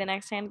brother might be the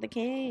next hand of the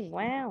king.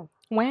 Wow.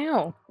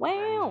 Wow.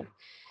 Wow.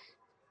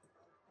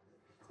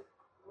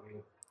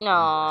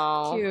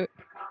 Aww. Cute.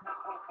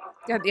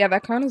 Yeah,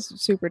 that crown is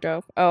super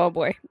dope. Oh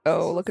boy.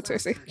 Oh, look at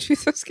Cersei.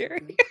 She's so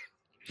scary.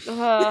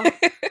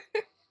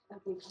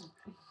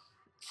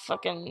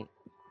 Fucking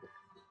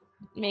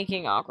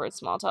making awkward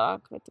small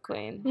talk with the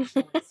queen.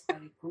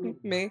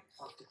 Me.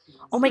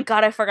 Oh my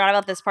god, I forgot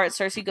about this part.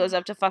 Cersei goes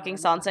up to fucking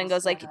Sansa and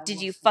goes like,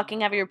 did you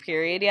fucking have your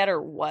period yet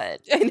or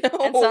what? I know.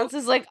 And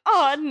Sansa's like,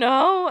 oh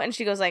no. And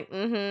she goes like,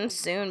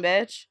 soon,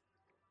 bitch.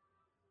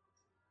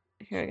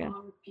 Here we go.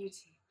 Oh, beauty.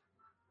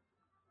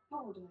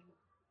 How old are you?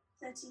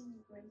 13,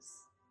 Your Grace.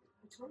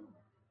 At all?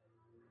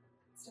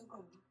 Still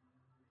growing?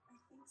 I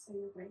think so,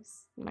 Your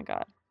Grace. Oh my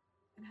god.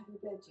 And have you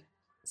bled yet?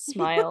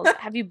 Smiles.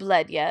 Have you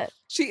bled yet?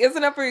 She is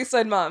an Upper East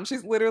Side mom.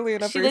 She's literally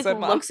an She Upper East like Side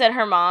mom. looks at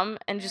her mom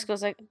and just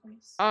goes like, Your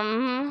Grace.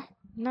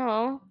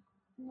 no.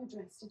 And your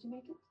dress, did you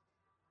make it?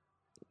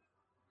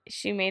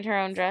 She made her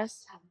own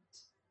dress. Talent.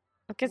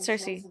 Look at Your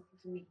Cersei. dress of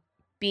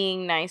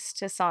being nice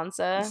to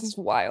Sansa. This is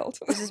wild.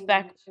 This is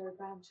back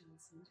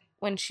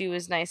when she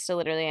was nice to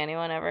literally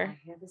anyone ever.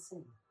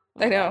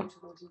 I know.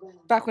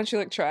 Back when she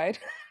like tried.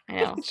 I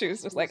know. She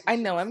was just like, I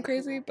know I'm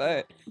crazy,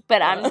 but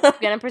I'm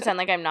gonna pretend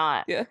like I'm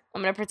not. Yeah.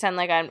 I'm gonna pretend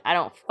like I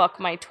don't fuck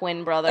my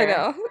twin brother. I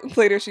know.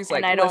 Later she's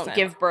like, and I don't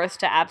give birth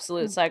to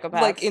absolute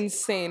psychopaths. Like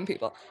insane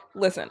people.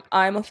 Listen,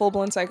 I'm a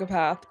full-blown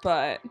psychopath,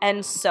 but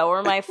and so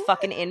are my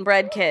fucking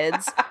inbred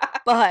kids.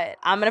 But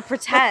I'm gonna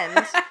pretend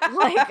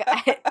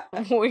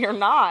like we're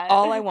not.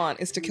 All I want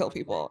is to kill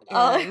people.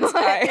 All I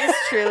want is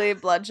truly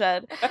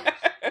bloodshed.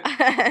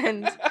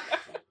 And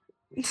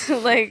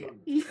like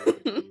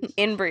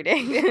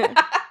inbreeding.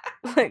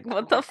 Like,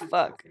 what the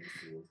fuck?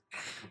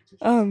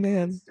 Oh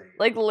man.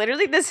 Like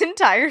literally this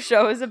entire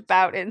show is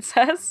about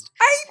incest.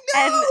 I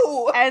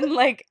know.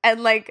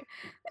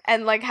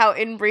 And how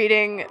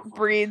inbreeding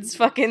breeds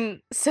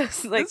fucking so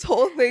like this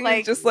whole thing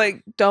is just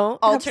like don't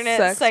alternate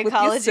have sex with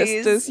your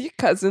sisters, your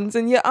cousins,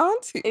 and your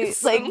aunties.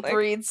 It like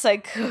breeds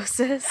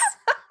psychosis.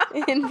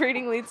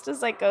 Inbreeding leads to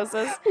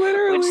psychosis,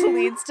 literally, which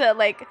leads to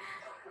like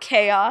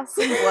chaos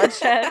and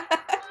bloodshed.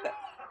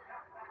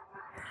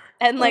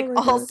 And like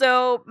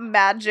also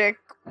magic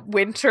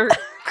winter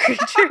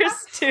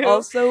creatures too.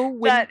 Also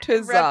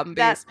winter zombies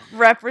that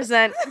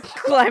represent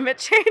climate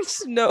change.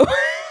 No.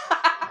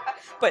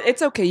 But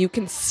it's okay, you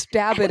can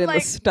stab it in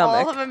like, the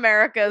stomach. All of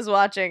America is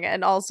watching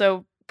and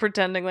also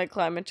pretending like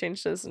climate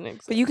change doesn't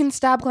exist. But you can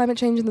stab climate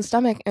change in the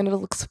stomach and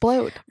it'll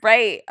explode.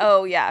 Right.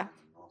 Oh yeah.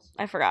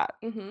 I forgot.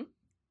 Mm-hmm.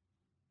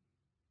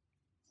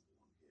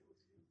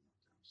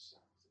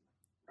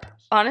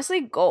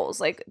 Honestly, goals.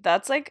 Like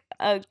that's like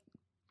a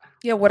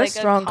what like a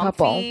strong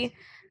couple.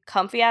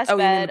 Comfy ass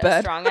bed,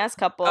 a strong ass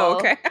couple. Oh,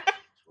 okay.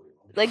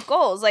 Like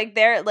goals.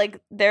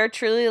 They're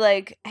truly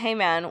like, hey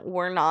man,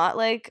 we're not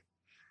like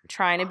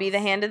trying to be the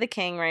hand of the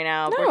king right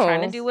now. No. We're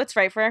trying to do what's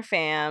right for our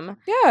fam.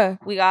 Yeah.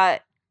 We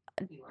got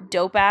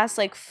dope ass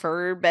like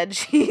fur bed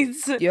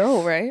sheets.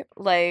 Yo, right?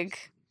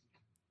 Like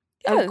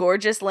a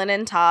gorgeous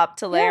linen top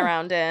to lay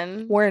around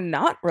in. We're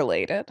not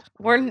related.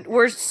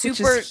 We're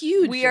super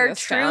huge. We are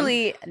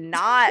truly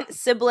not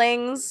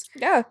siblings.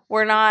 Yeah.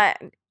 We're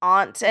not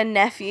aunt and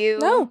nephew.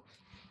 No.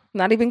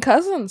 Not even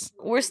cousins.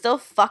 We're still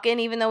fucking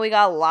even though we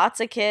got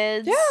lots of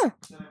kids. Yeah.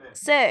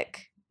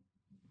 Sick.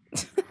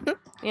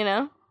 You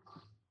know?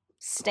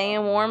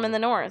 Staying warm in the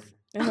north.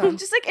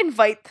 Just like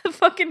invite the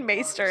fucking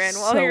maester in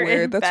while you're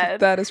in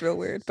bed. That is real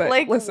weird. But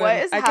like, listen, what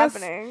is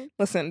happening?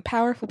 Listen,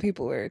 powerful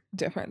people are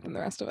different than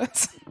the rest of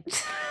us.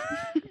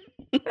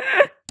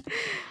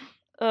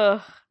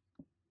 Ugh.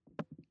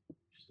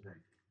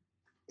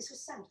 This was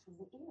sent from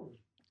the Erie.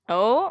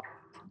 Oh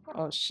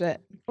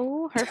shit.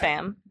 Oh, her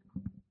fam.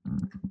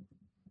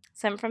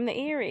 Sent from the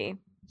Erie.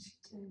 She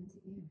turned the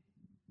Erie.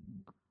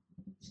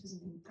 She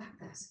hasn't been back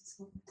there since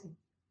nothing.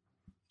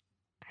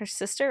 Her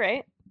sister,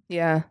 right?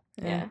 Yeah.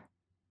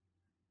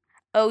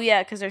 Oh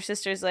yeah, because her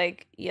sister's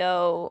like,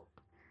 yo,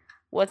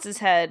 what's his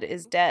head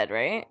is dead,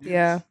 right?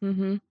 Yeah.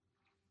 Mm-hmm.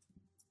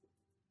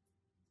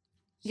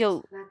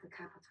 Yo,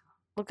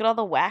 look at all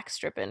the wax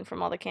dripping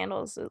from all the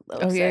candles.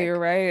 Oh yeah, you're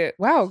right.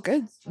 Wow,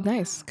 good,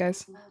 nice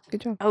guys,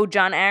 good job. Oh,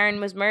 John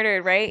Arryn was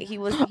murdered, right? He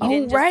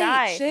didn't just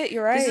die. Shit,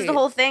 you're right. This is the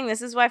whole thing.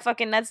 This is why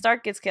fucking Ned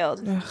Stark gets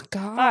killed. Oh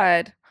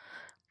God,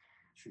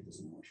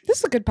 this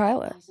is a good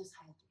pilot.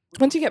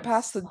 Once you get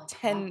past the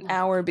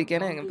 10-hour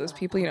beginning of those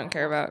people you don't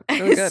care about, it's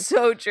really good. It's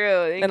so true.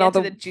 They and get all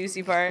to the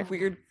juicy part.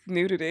 Weird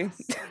nudity.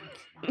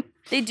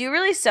 They do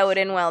really sew it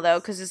in well though,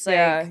 because it's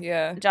like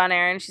yeah. John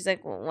Arryn. She's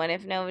like, well, what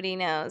if nobody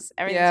knows?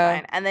 Everything's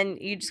fine, and then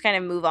you just kind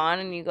of move on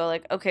and you go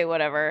like, okay,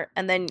 whatever,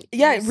 and then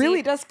it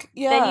really does.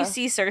 Yeah. Then you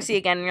see Cersei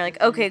again and you're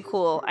like, okay,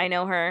 cool, I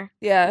know her.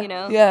 Yeah. You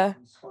know. Yeah.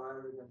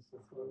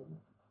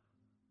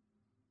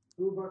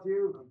 Who about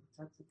you?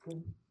 Protect the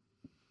king.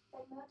 They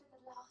murdered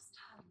the last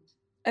hand.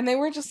 And they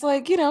were just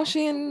like,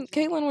 she and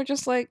Caitlyn were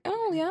just like,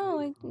 oh yeah,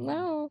 like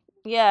wow.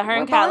 Yeah, her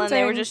and Catelyn,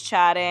 they were just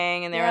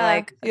chatting, and they were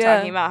like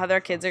talking about how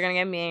their kids are gonna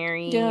get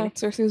married. Yeah,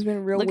 Cersei's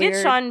been real weird. Look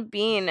at Sean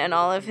Bean and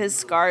all of his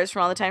scars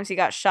from all the times he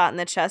got shot in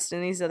the chest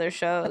in these other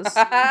shows.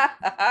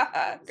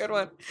 Good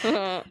one.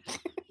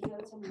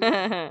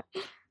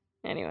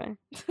 Anyway.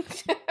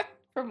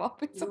 From all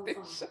these other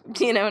shows.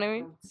 Do you know what I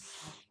mean?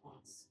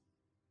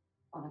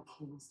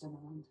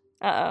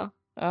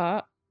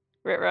 Uh-oh.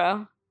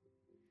 Rit-row.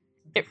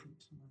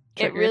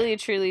 It really,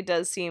 truly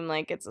does seem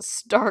like it's a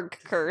Stark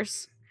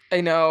curse. I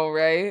know,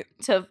 right?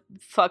 To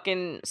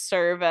fucking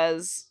serve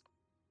as,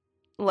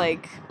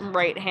 like,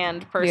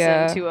 right-hand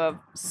person to a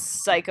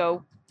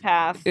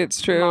psychopath.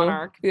 It's true.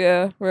 Monarch.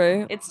 Yeah,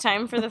 right. It's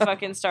time for the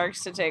fucking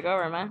Starks to take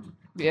over, man.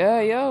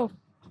 Yeah, yo.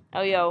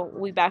 Oh, yo,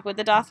 we back with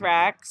the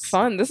Dothrax.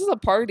 Fun. This is a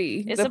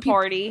party. It's a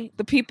party.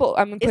 The people,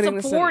 I'm putting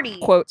this in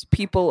quotes,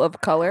 people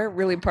of color,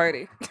 really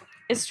party.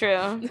 It's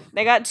true.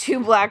 They got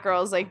two black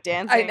girls like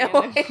dancing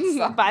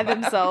by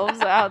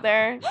themselves out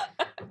there.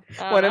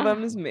 One of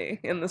them is me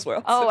in this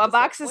world. Oh, a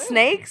box of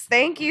snakes.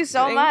 Thank you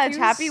so much.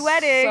 Happy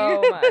wedding.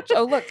 So much.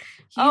 Oh, look.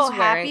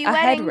 Happy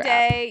wedding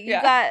day.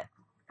 You got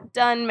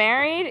done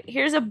married.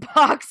 Here's a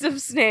box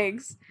of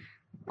snakes.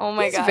 Oh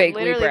my He's god!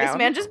 vaguely Literally, this brown.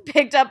 man just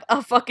picked up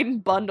a fucking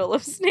bundle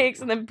of snakes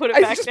and then put it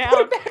I back just down.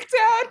 put it back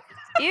down.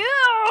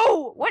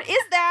 Ew! What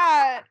is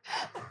that?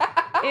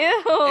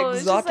 Ew! It's just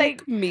Exotic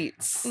like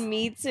meats.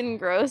 meats and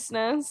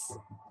grossness.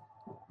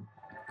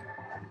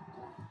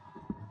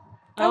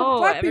 Oh,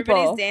 black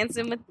everybody's people.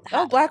 dancing with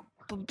Oh, black.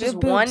 just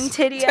boobs. one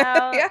titty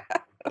out. Yeah.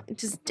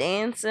 Just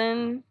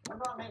dancing. I'm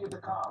not meeting with the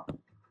car.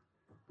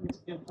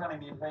 You're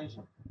planning the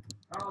invasion.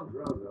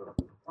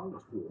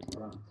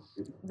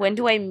 When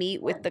do I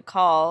meet with the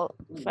call?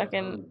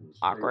 Fucking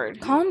awkward.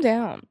 Calm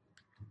down.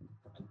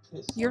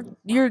 Your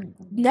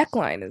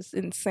neckline is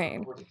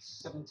insane.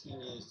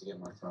 17 years to get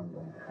my thumb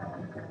down.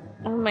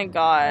 Oh my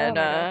god. Oh my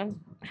God.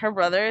 Her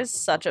brother is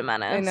such a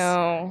menace. I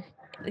know.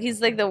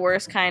 He's like the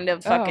worst kind of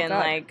Oh, fucking God.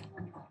 like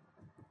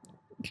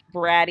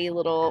bratty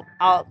little.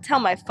 I'll tell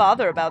my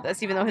father about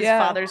this, even though his Yeah.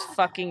 father's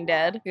fucking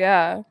dead.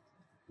 Yeah.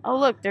 Oh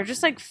look, they're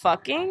just like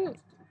fucking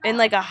in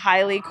like a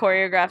highly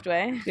choreographed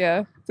way.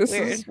 Yeah. This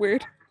is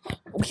weird.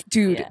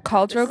 Dude, Yeah,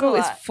 Khal this is a Drogo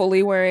is lot.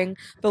 fully wearing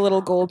the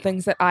little gold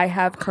things that I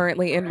have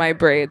currently in my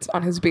braids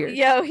on his beard.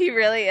 Yo, he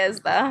really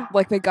is though.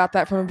 Like they got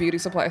that from a beauty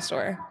supply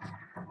store.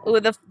 Ooh,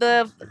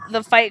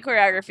 the fight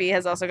choreography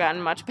has also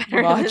gotten much better.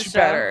 in this Much show.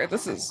 better.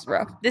 This is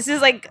rough. This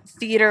is like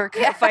theater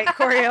fight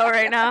choreo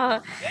right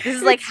now. This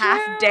is like It's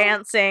half true.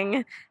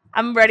 dancing.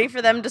 I'm ready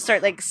for them to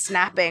start like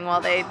snapping while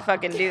they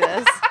fucking do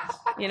this.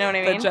 You know what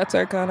I The mean? Jets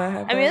are gonna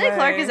have Amelia their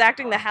Clark way. is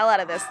acting the hell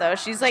out of this though.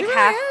 She's like She really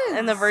half is.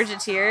 in the verge of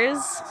tears.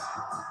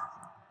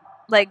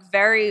 Like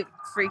very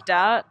freaked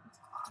out.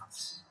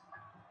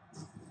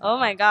 Oh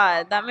my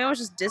god, that man was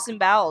just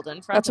disemboweled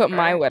in front That's of what her.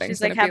 my wedding's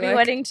She's like, gonna be happy like."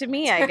 wedding to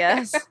me, I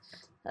guess.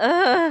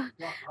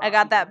 I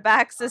got that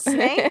box of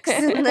snakes,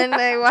 and then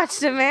I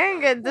watched a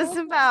man get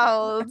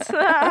disemboweled.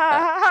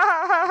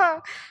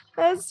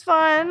 That's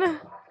fun.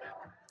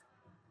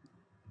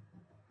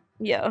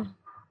 Yo.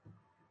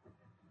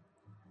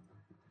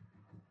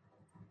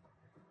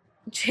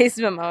 Chase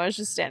Momoa is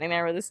just standing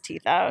there with his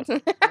teeth out.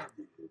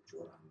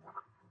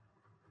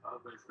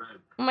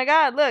 Oh my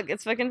god, look,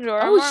 it's fucking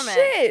Jorah Oh Mormont.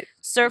 shit!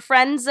 Sir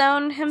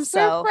Friendzone Sir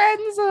himself.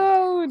 Friend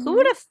Zone. Who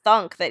would have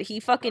thunk that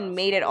he fucking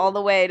made it all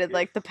the way to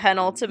like the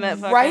penultimate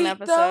fucking right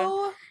episode?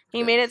 though?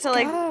 He made it to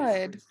like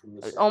God.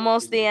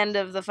 almost the end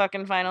of the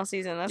fucking final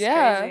season. That's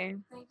Yeah. crazy.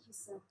 Thank you,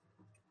 sir.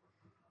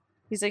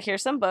 He's like,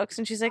 here's some books,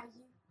 and she's like,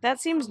 that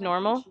seems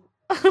normal.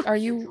 Are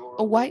you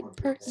a white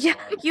person? Yeah,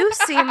 you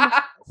seem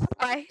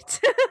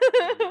white.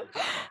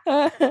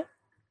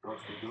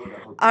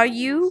 Are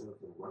you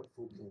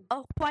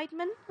a white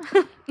man?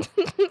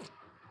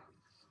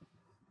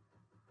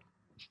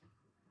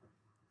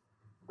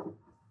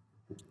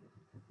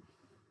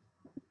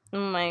 Oh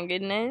my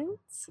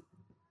goodness.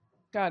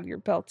 God, your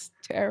belt's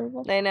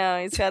terrible. I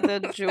know, he's got the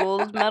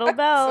jeweled metal So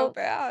belt.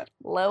 bad.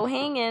 Low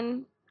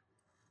hanging.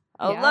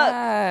 Oh,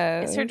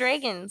 look. It's her Yes.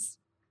 dragons.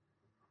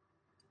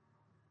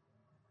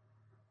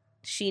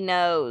 She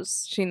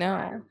knows. She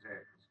know.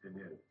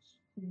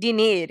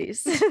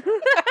 Daenerys.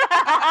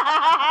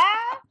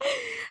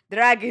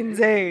 Dragon's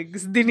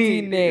eggs.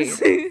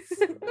 Daenerys.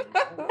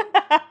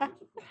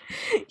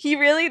 He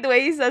really, the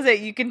way he says it,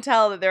 you can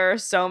tell that there are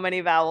so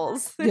many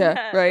vowels. Yeah,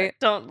 that right?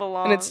 don't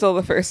belong. And it's still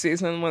the first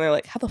season when they're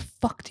like, how the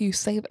fuck do you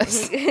say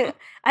this?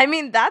 I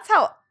mean, that's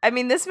how. I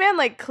mean, this man,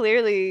 like,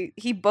 clearly,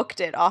 he booked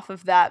it off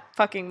of that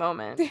fucking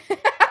moment.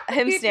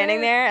 Him He standing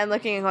did. there and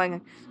looking and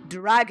going,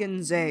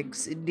 Dragon's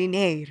eggs,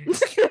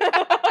 Daenerys.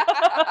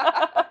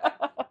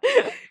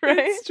 Right?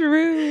 It's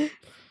true.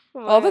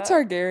 Oh All my the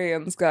God.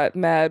 Targaryens got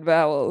mad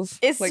vowels.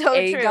 It's like so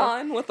true.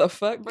 Aegon, what the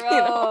fuck? Bro, You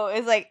know?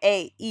 it's like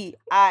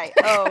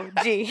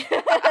A-E-I-O-G.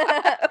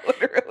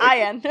 Literally.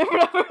 I-N.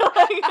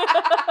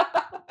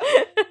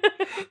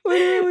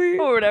 Literally.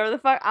 Or whatever the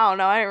fuck. I don't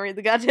know. I didn't read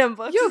the goddamn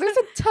books. Yo, there's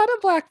a ton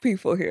of black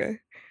people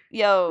here.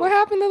 Yo. What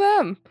happened to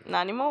them?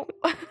 Not anymore.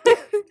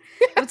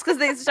 It's because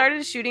they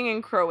started shooting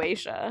in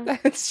Croatia.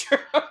 That's true.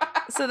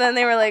 So then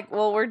they were like,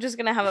 well, we're just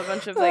going to have a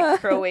bunch of like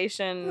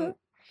Croatian Some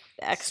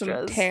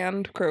extras.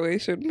 tanned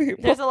Croatian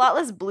people. There's a lot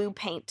less blue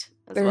paint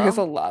as There well. is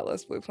a lot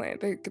less blue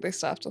paint. They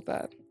stopped with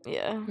that.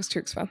 Yeah. It was too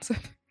expensive.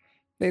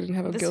 They didn't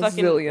have a This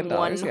gazillion fucking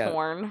dollars one yet.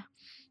 horn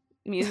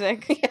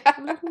music.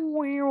 Yeah.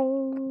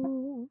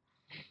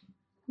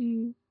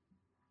 Mm.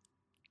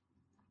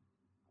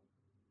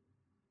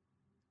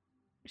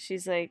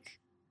 She's like,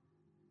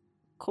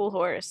 cool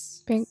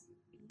horse. Thank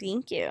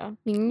you.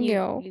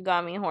 you. You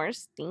got me a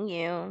horse. Thank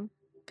you.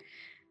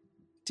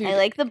 Dude. I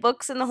like the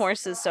books and the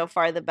horses so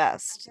far the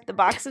best. The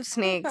box of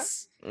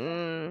snakes.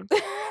 The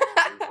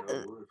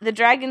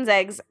dragon's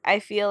eggs, I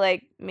feel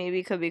like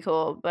maybe could be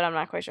cool, but I'm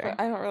not quite sure.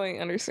 I don't really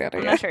understand it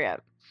I'm yet. not sure yet.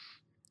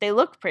 They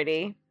look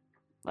pretty.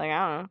 Like,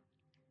 I don't know.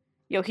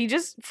 Yo, he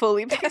just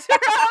fully picks her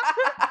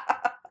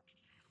up.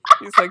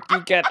 He's like,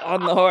 you get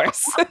on the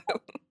horse. I've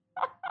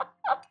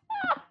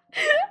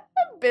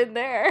been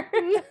there.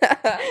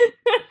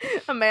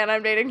 A man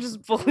I'm dating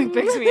just fully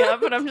picks me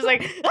up, and I'm just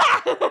like,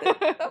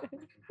 ah!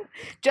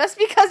 Just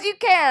because you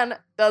can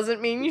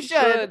doesn't mean you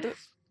should.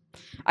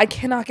 I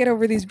cannot get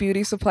over these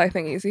beauty supply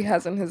thingies he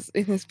has in his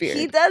beard.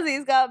 He does.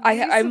 He's got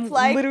beauty I'm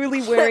supply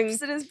literally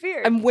clips in his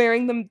beard. I'm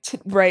wearing them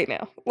right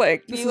now.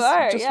 Like, this is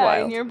just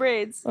wild. In your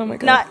braids. Oh my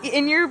God. Not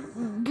in your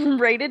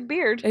braided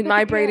beard. In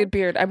my braided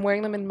beard. I'm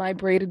wearing them in my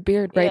braided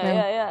beard right now.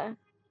 Yeah.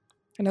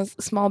 And a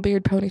small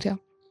beard ponytail.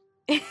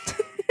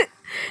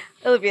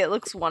 Olivia, it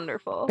looks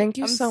wonderful. Thank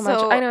you so much.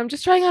 I know, I'm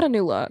just trying out a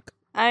new look.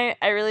 I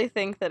really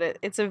think that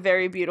it's a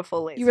very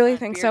beautiful lace. You really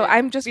think so?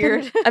 I'm just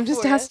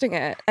testing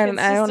it, and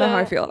I don't know how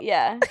I feel.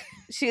 Yeah.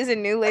 She has a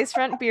new lace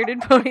front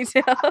bearded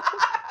ponytail.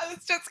 I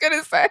was just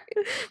gonna say.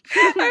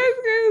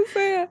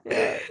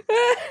 Yeah.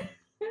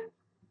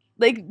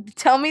 Like,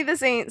 tell me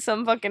this ain't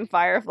some fucking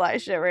Firefly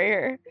shit right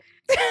here.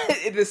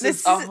 This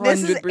is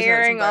 100%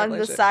 airing on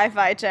the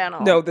Sci-Fi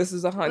Channel. No, this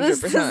is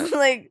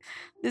 100%.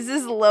 This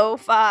is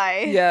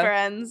lo-fi,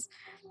 friends.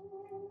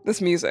 This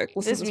music.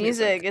 This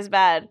music is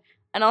bad.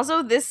 And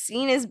also, this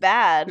scene is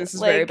bad. This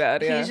is very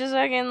bad, yeah. He's just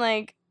fucking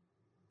like,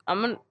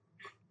 I'm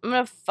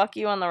gonna fuck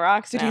you on the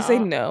rocks. Did he say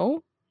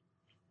no?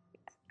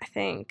 I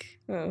think.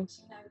 Oh.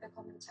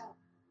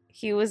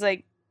 He was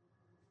like,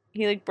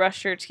 he like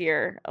brushed her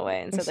tear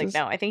away and said like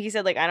no. I think he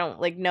said like I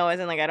don't like no as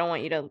in like I don't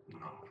want you to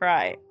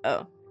cry.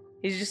 Oh,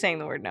 he's just saying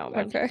the word no.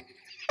 Okay.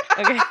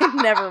 Okay,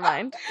 never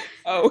mind.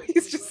 Oh,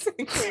 he's just saying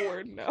the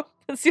word no.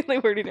 That's the only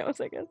word he knows,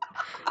 I guess.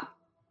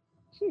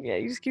 Yeah,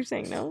 you just keep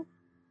saying no.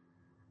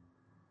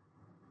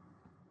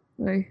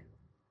 Hey.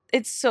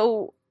 It's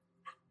so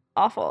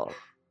awful.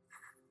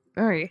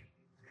 Alright.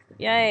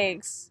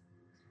 Yikes.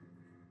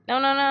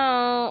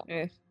 No.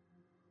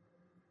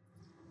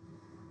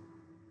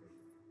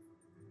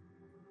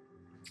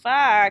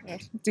 Fuck.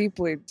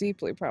 Deeply,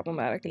 deeply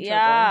problematic. And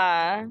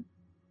yeah.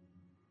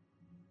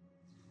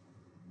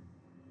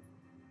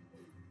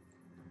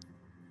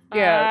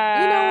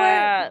 Yeah, you know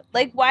what?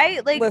 Like, why?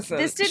 Like, listen,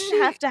 this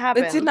didn't have to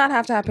happen. It did not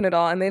have to happen at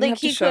all, and they didn't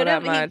have to show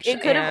that much.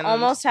 It could have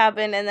almost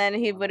happened, and then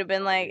he would have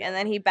been like, and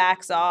then he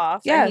backs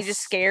off, and he just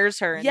scares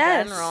her in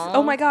general.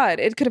 Oh my God,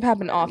 it could have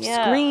happened off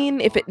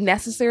screen if it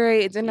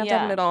necessary. It didn't have to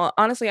happen at all.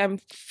 Honestly, I'm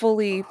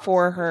fully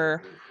for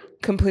her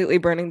completely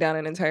burning down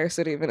an entire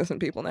city of innocent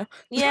people now.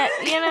 Yeah,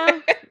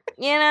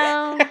 you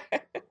know.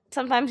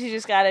 Sometimes you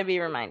just gotta be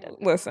reminded.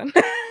 Listen.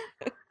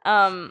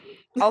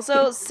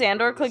 Also,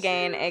 Sandor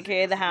Clegane,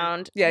 aka the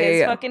Hound,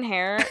 his fucking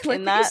hair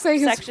in that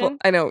section.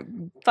 I know.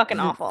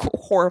 Fucking awful.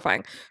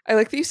 Horrifying. I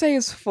like that you say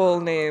his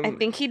full name. I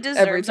think he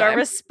deserves our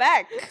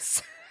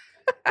respect.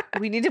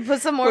 We need to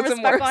put some more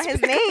respect on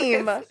his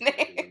name.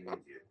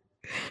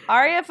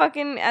 Arya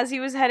fucking, as he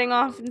was heading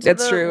off into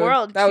the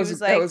world, she was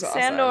like,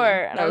 Sandor.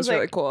 Awesome. And I was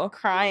really like, cool.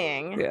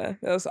 Crying. Yeah,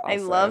 that was awesome. I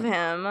love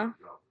him.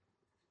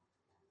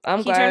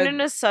 I'm glad. He turned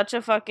into such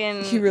a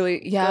fucking good man. He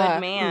really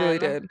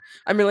did.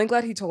 I'm really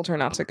glad he told her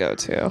not to go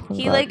too.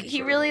 He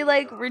really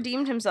like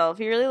redeemed himself.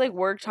 He really like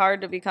worked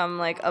hard to become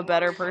like a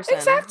better person.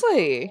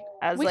 Exactly.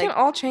 As we like, can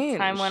all change.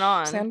 Time went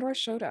on. Sandor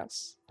showed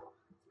us.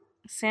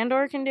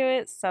 Sandor can do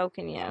it, so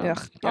can you.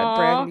 Ugh, God,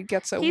 Brandon, you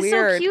get so he's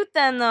weird. He's so cute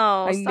then,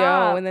 though. I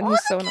know, and then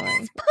he's so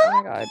annoying. Oh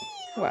my God.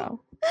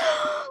 Wow.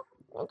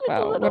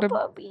 Wow, what a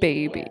puppy.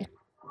 Baby.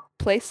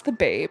 Place the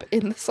babe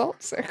in the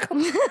salt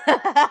circle.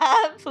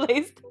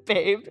 Place the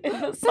babe in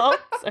the salt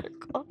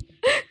circle.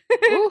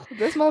 Ooh,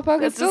 this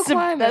motherfucker's still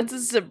climbing. That's a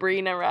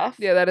Sabrina ref.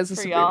 Yeah, that is a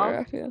Sabrina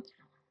ref, yeah.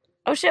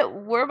 Oh shit,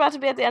 we're about to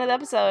be at the end of the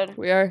episode.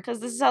 We are. Because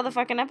this is how the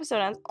fucking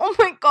episode ends. Oh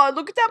my God,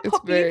 look at that puppy.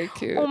 It's very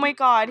cute. Oh my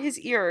God, his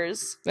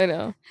ears. I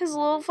know. His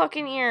little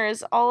fucking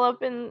ears all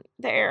up in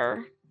the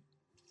air.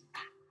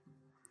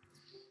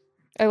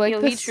 I like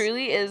this. He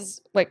truly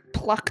is like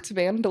plucked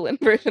mandolin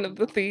version of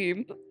the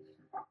theme.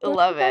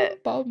 Love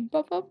it. Bum,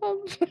 bum, bum,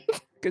 bum.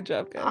 Good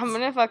job, guys. I'm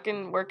gonna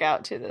fucking work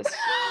out to this.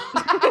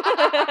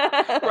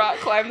 Rock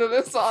climb to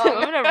this song. I'm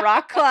gonna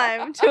rock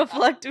climb to a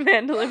plucked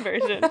mandolin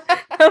version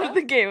of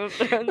the Game of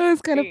Thrones. It was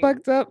kind of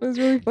fucked up. It was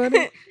really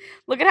funny.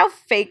 Look at how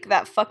fake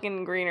that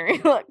fucking greenery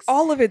looks.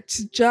 All of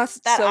it's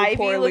just that so ivy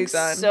poorly looks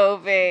done. So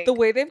fake. The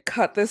way they've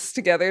cut this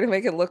together to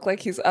make it look like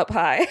he's up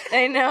high.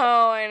 I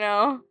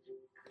know.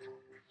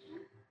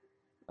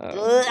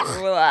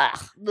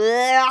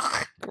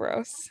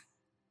 Gross.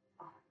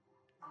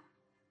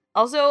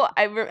 Also,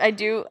 I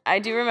do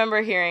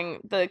remember hearing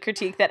the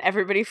critique that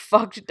everybody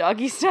fucked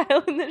doggy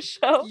style in this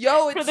show.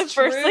 Yo, it's for the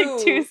true. first like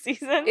 2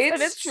 seasons.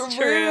 It's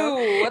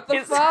true. What the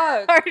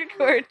fuck?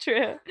 Hardcore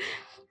true.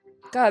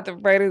 God, the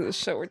writers of the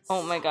show were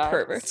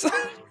perverts.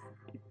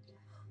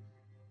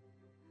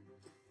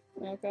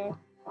 Okay.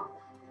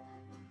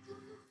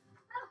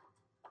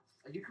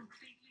 Are you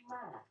completely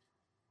mad?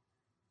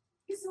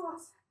 Yes, it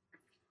was.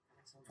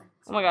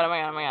 Oh my god.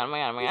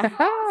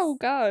 Oh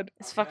god.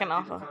 It's fucking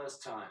awful.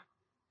 First time.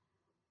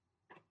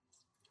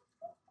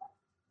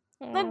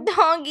 The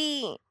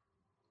doggy.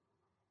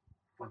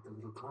 Like the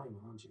little climber,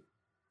 aren't you?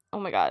 Oh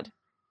my god.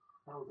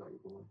 How old are you,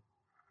 boy?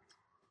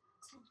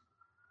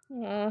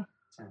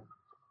 10.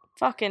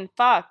 Fucking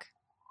fuck.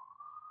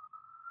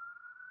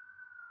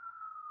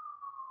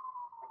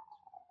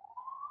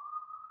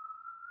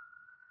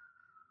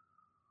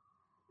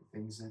 The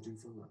things I do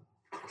for love.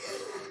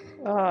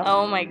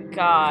 Oh my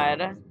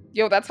god.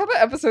 Yo, that's how the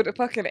episode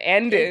fucking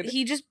ended.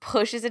 He just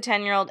pushes a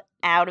 10-year-old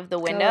out of the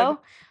window. God.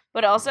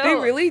 But also, They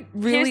really...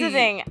 here's the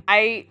thing.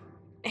 I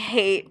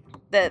hate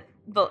that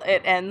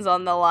it ends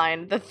on the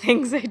line, the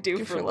things I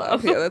do for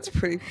love. Yeah, that's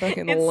pretty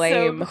fucking it's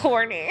lame. So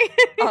corny.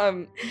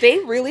 They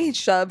really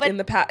shoved in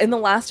the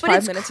last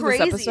 5 minutes of this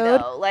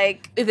episode. Though.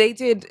 Like they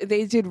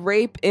did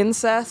rape,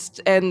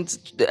 incest, and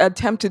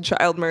attempted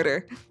child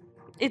murder.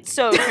 It's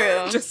so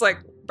true. Just like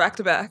back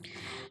to back.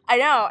 I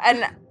know.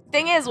 And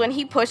thing is, when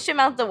he pushed him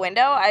out the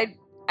window, I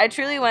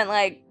truly went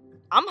like,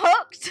 I'm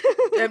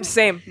hooked.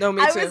 Same. No,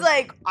 me too. I was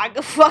like, I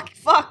go fuck.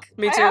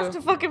 Me too. I have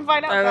to fucking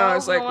find out. I know. I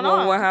was like, going well,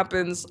 on. what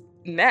happens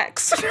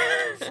next?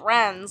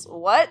 Friends,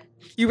 what?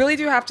 You really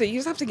do have to. You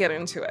just have to get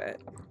into it.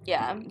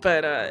 Yeah.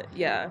 But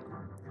yeah.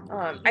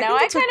 Now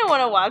I kind of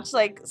want to watch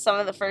like some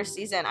of the first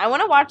season. I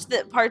want to watch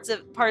the parts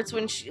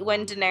when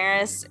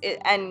Daenerys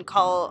and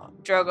Khal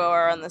Drogo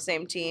are on the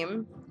same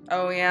team.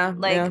 Oh yeah.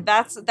 Like yeah.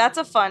 that's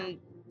a fun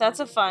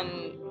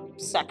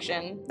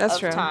section that's of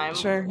true. time.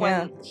 Sure.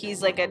 When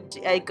he's like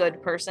a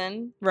good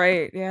person.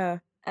 Right. Yeah.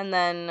 And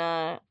then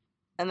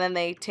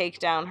they take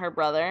down her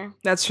brother.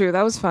 That's true.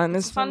 That was fun.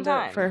 It's fun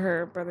time for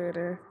her brother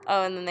to.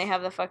 Oh, and then they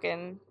have the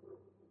fucking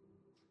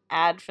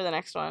ad for the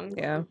next one.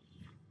 Yeah.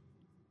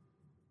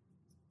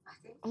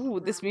 Ooh,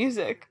 this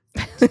music.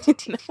 It's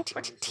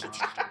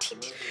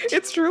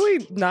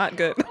truly not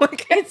good.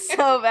 Like, it's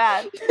so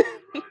bad.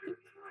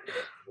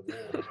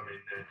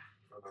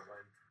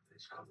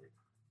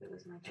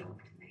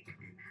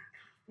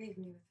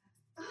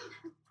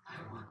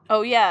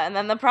 Oh yeah, and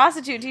then the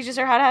prostitute teaches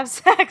her how to have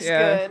sex.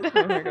 Yeah. Good.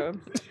 Oh my god.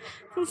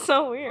 It's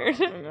so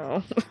weird. I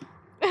know.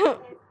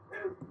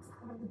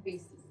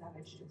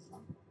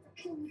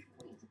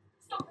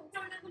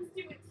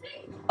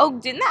 Oh,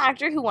 didn't the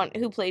actor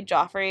who played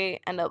Joffrey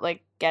end up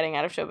like getting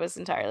out of showbiz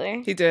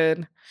entirely? He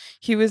did.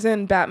 He was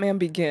in Batman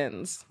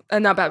Begins.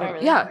 Not Batman. Oh,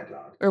 really? Yeah.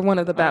 Or one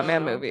of the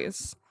Batman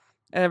movies.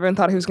 And everyone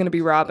thought he was going to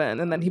be Robin,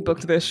 and then he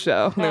booked this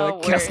show. And they're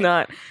like, guess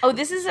not. Oh,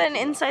 this is an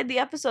inside the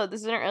episode.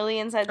 This is an early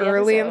inside the episode.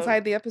 Early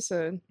inside the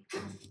episode.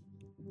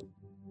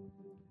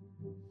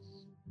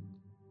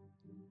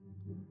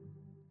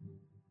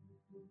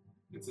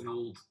 It's an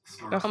old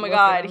Oh my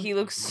god, he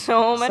looks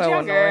so much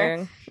younger.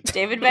 Annoying.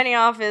 David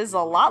Benioff is a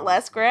lot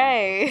less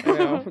gray.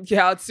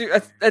 Yeah,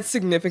 it's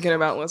significant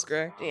amount less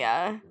gray.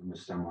 Yeah. I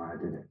understand why I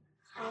did it.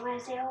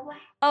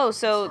 Oh,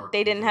 so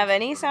they didn't have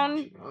any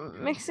sound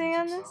mixing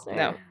on this? Or?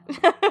 No.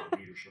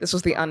 This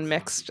was the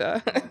unmixed.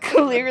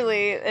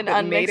 Clearly an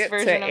that made unmixed it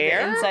version to of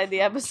air? the inside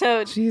the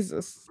episode.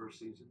 Jesus.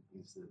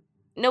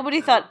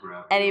 Nobody thought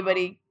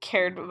anybody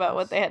cared about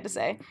what they had to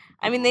say.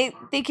 I mean,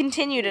 they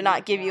continue to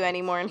not give you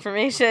any more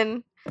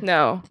information.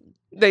 No.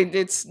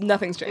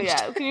 Nothing's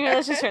changed. Yeah,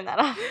 let's just turn that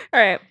off.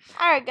 All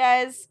right,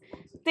 guys.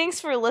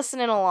 Thanks for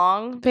listening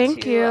along.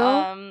 Thank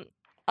you.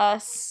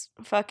 Us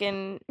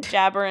fucking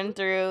jabbering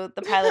through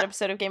the pilot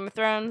episode of Game of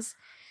Thrones.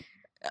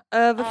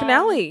 The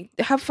finale.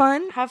 Have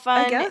fun.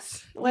 I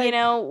guess.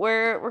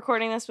 We're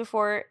recording this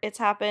before it's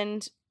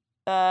happened.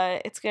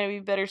 It's gonna be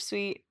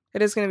bittersweet.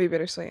 It is gonna be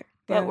bittersweet.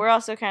 But we're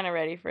also kind of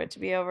ready for it to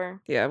be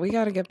over. Yeah, we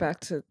got to get back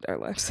to our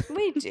lives.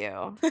 We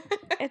do.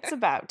 It's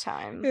about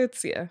time.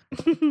 Yeah.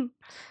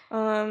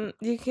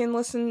 You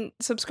can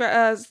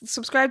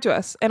subscribe to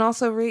us, and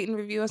also rate and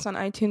review us on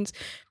iTunes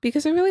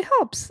because it really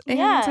helps. And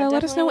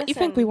let us know what you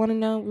think. We want to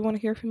know. We want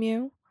to hear from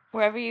you.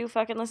 Wherever you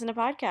fucking listen to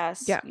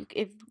podcasts. Yeah.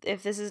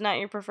 If this is not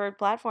your preferred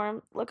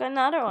platform, look on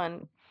another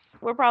one.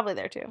 We're probably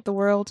there too. The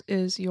world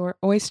is your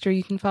oyster.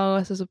 You can follow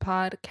us as a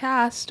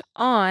podcast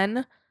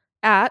on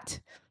at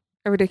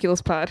A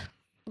Ridiculous Pod.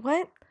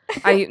 What?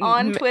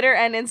 On Twitter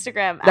and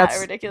Instagram at A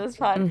Ridiculous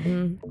Pod.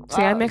 Mm-hmm. Wow.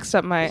 See, I mixed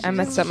up my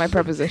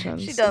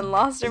prepositions. She done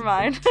lost her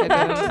mind.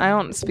 I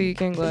don't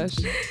speak English.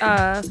 You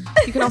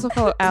can also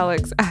follow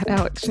Alex at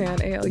AlexShan,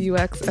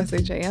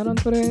 ALUXSHAN on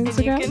Twitter and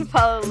Instagram. And you can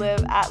follow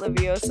Liv at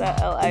Liviosa,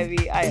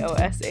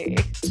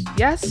 LIVIOSAH.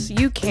 Yes,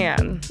 you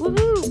can.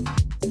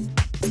 Woohoo!